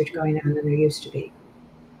more research going on than there used to be.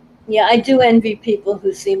 Yeah, I do envy people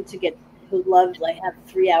who love like have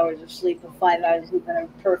 3 hours of sleep or 5 hours of sleep and are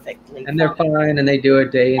perfectly and they're fine and they do it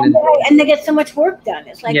day in and they get so much work done.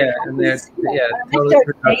 It's like totally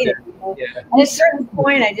productive, you know? At a certain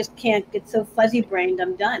point I just can't get so fuzzy brained.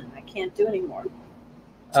 I'm done. I can't do anymore.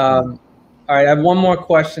 All right, I have one more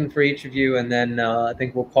question for each of you, and then I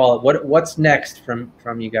think we'll call it. What's next from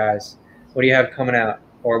you guys? What do you have coming out,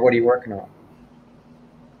 or what are you working on?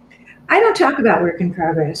 I don't talk about work in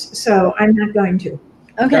progress, so I'm not going to.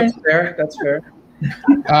 Okay. That's fair.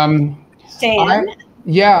 Stan?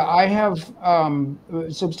 I have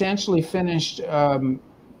substantially finished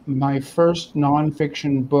my first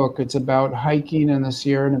nonfiction book. It's about hiking in the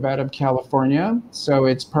Sierra Nevada of California. So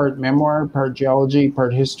it's part memoir, part geology,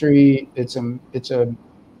 part history. It's a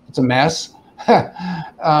mess.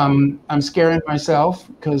 I'm scaring myself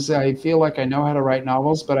because I feel like I know how to write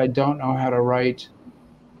novels, but I don't know how to write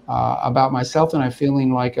about myself, and I'm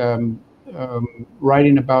feeling like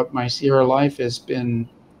writing about my Sierra life has been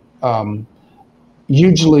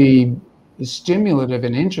hugely stimulative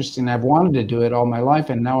and interesting. I've wanted to do it all my life,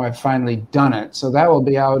 and now I've finally done it. So that will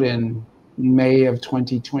be out in May of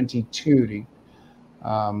 2022.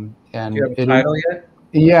 And do you have a title yet?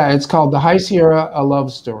 Yeah, it's called The High Sierra, A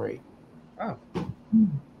Love Story. Oh,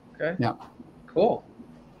 okay. Yeah. Cool.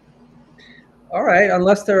 All right,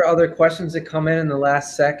 unless there are other questions that come in the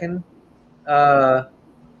last second. Melinda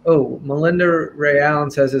Ray Allen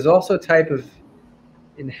says, there's also a type of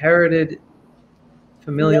inherited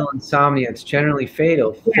familial insomnia. It's generally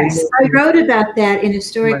fatal. Yes, I wrote about that in a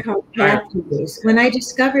story called Pathways. When I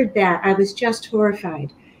discovered that, I was just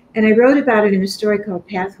horrified. And I wrote about it in a story called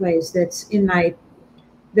Pathways that's in The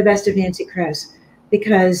Best of Nancy Kress,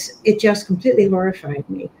 because it just completely horrified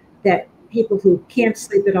me that people who can't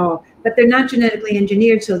sleep at all, but they're not genetically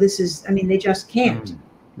engineered, so they just can't.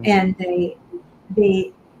 And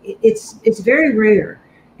it's very rare,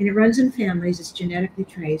 and it runs in families. It's genetically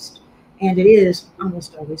traced, and it is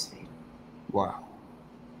almost always fatal. Wow.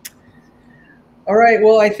 All right.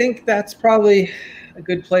 Well, I think that's probably a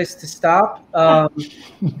good place to stop. I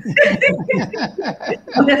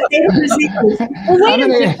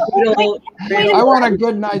want a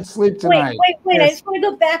good night's sleep tonight. Wait. Yes. I just want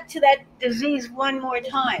to go back to that disease one more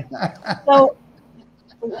time. So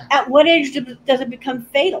at what age does it become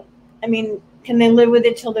fatal? I mean, can they live with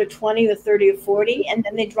it till they're 20 or 30 or 40 and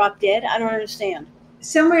then they drop dead? I don't understand.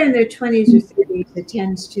 Somewhere in their 20s or 30s, it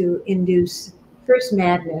tends to induce first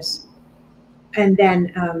madness and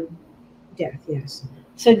then death, yes.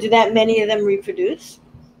 So do that many of them reproduce?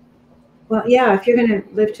 Well, yeah, if you're going to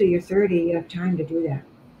live till you're 30, you have time to do that.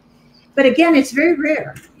 But again, it's very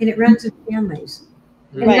rare, and it runs in families.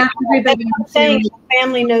 And right. Not everybody I'm saying the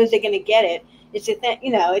family knows they're going to get it. It's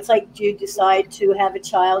it's like, do you decide to have a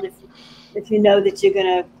child if you know that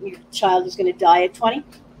your child is going to die at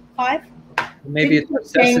 25? Maybe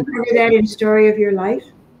it's saying that in Story of Your Life.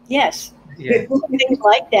 Yes. Yeah. Things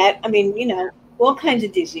like that. I mean, all kinds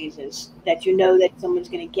of diseases that that someone's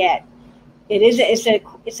going to get. it is.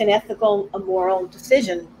 It's an ethical, a moral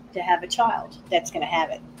decision to have a child that's going to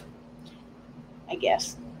have it. I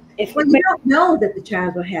guess. Well, you don't know that the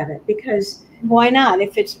child will have it because. Why not?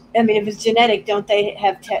 If it's genetic, don't they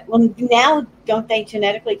have well, now don't they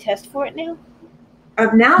genetically test for it now?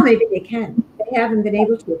 Now maybe they can. They haven't been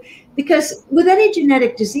able to, because with any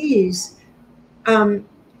genetic disease,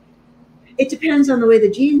 it depends on the way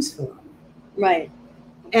the genes fall. Right.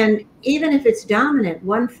 And even if it's dominant,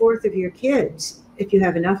 1/4 of your kids, if you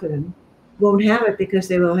have enough of them, won't have it because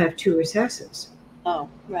they will have 2 recessives. Oh,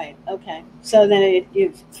 right. Okay. So then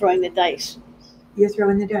you're throwing the dice. You're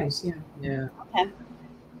throwing the dice, yeah. Yeah. Okay.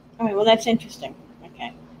 All right. Well, that's interesting.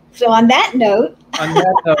 Okay. So on that note. On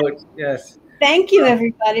that note, yes. Thank you,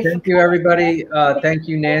 everybody. Thank you, everybody. Thank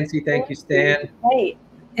you, Nancy. Thank you, Stan. Great.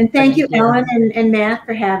 And thank you, Ellen and Matt,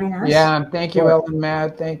 for having us. Yeah, thank you, Ellen,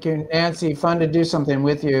 Matt. Thank you, Nancy. Fun to do something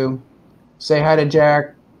with you. Say hi to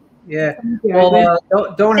Jack. Yeah. Well,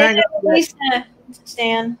 don't hang up yet.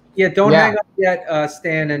 Stan. Yeah, don't hang up yet,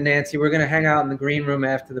 Stan and Nancy. We're going to hang out in the green room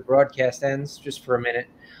after the broadcast ends, just for a minute.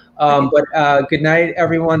 But good night,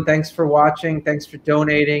 everyone. Thanks for watching. Thanks for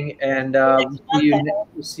donating. And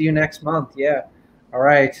we'll see you next month. Yeah. All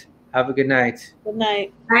right. Have a good night. Good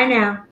night. Bye now.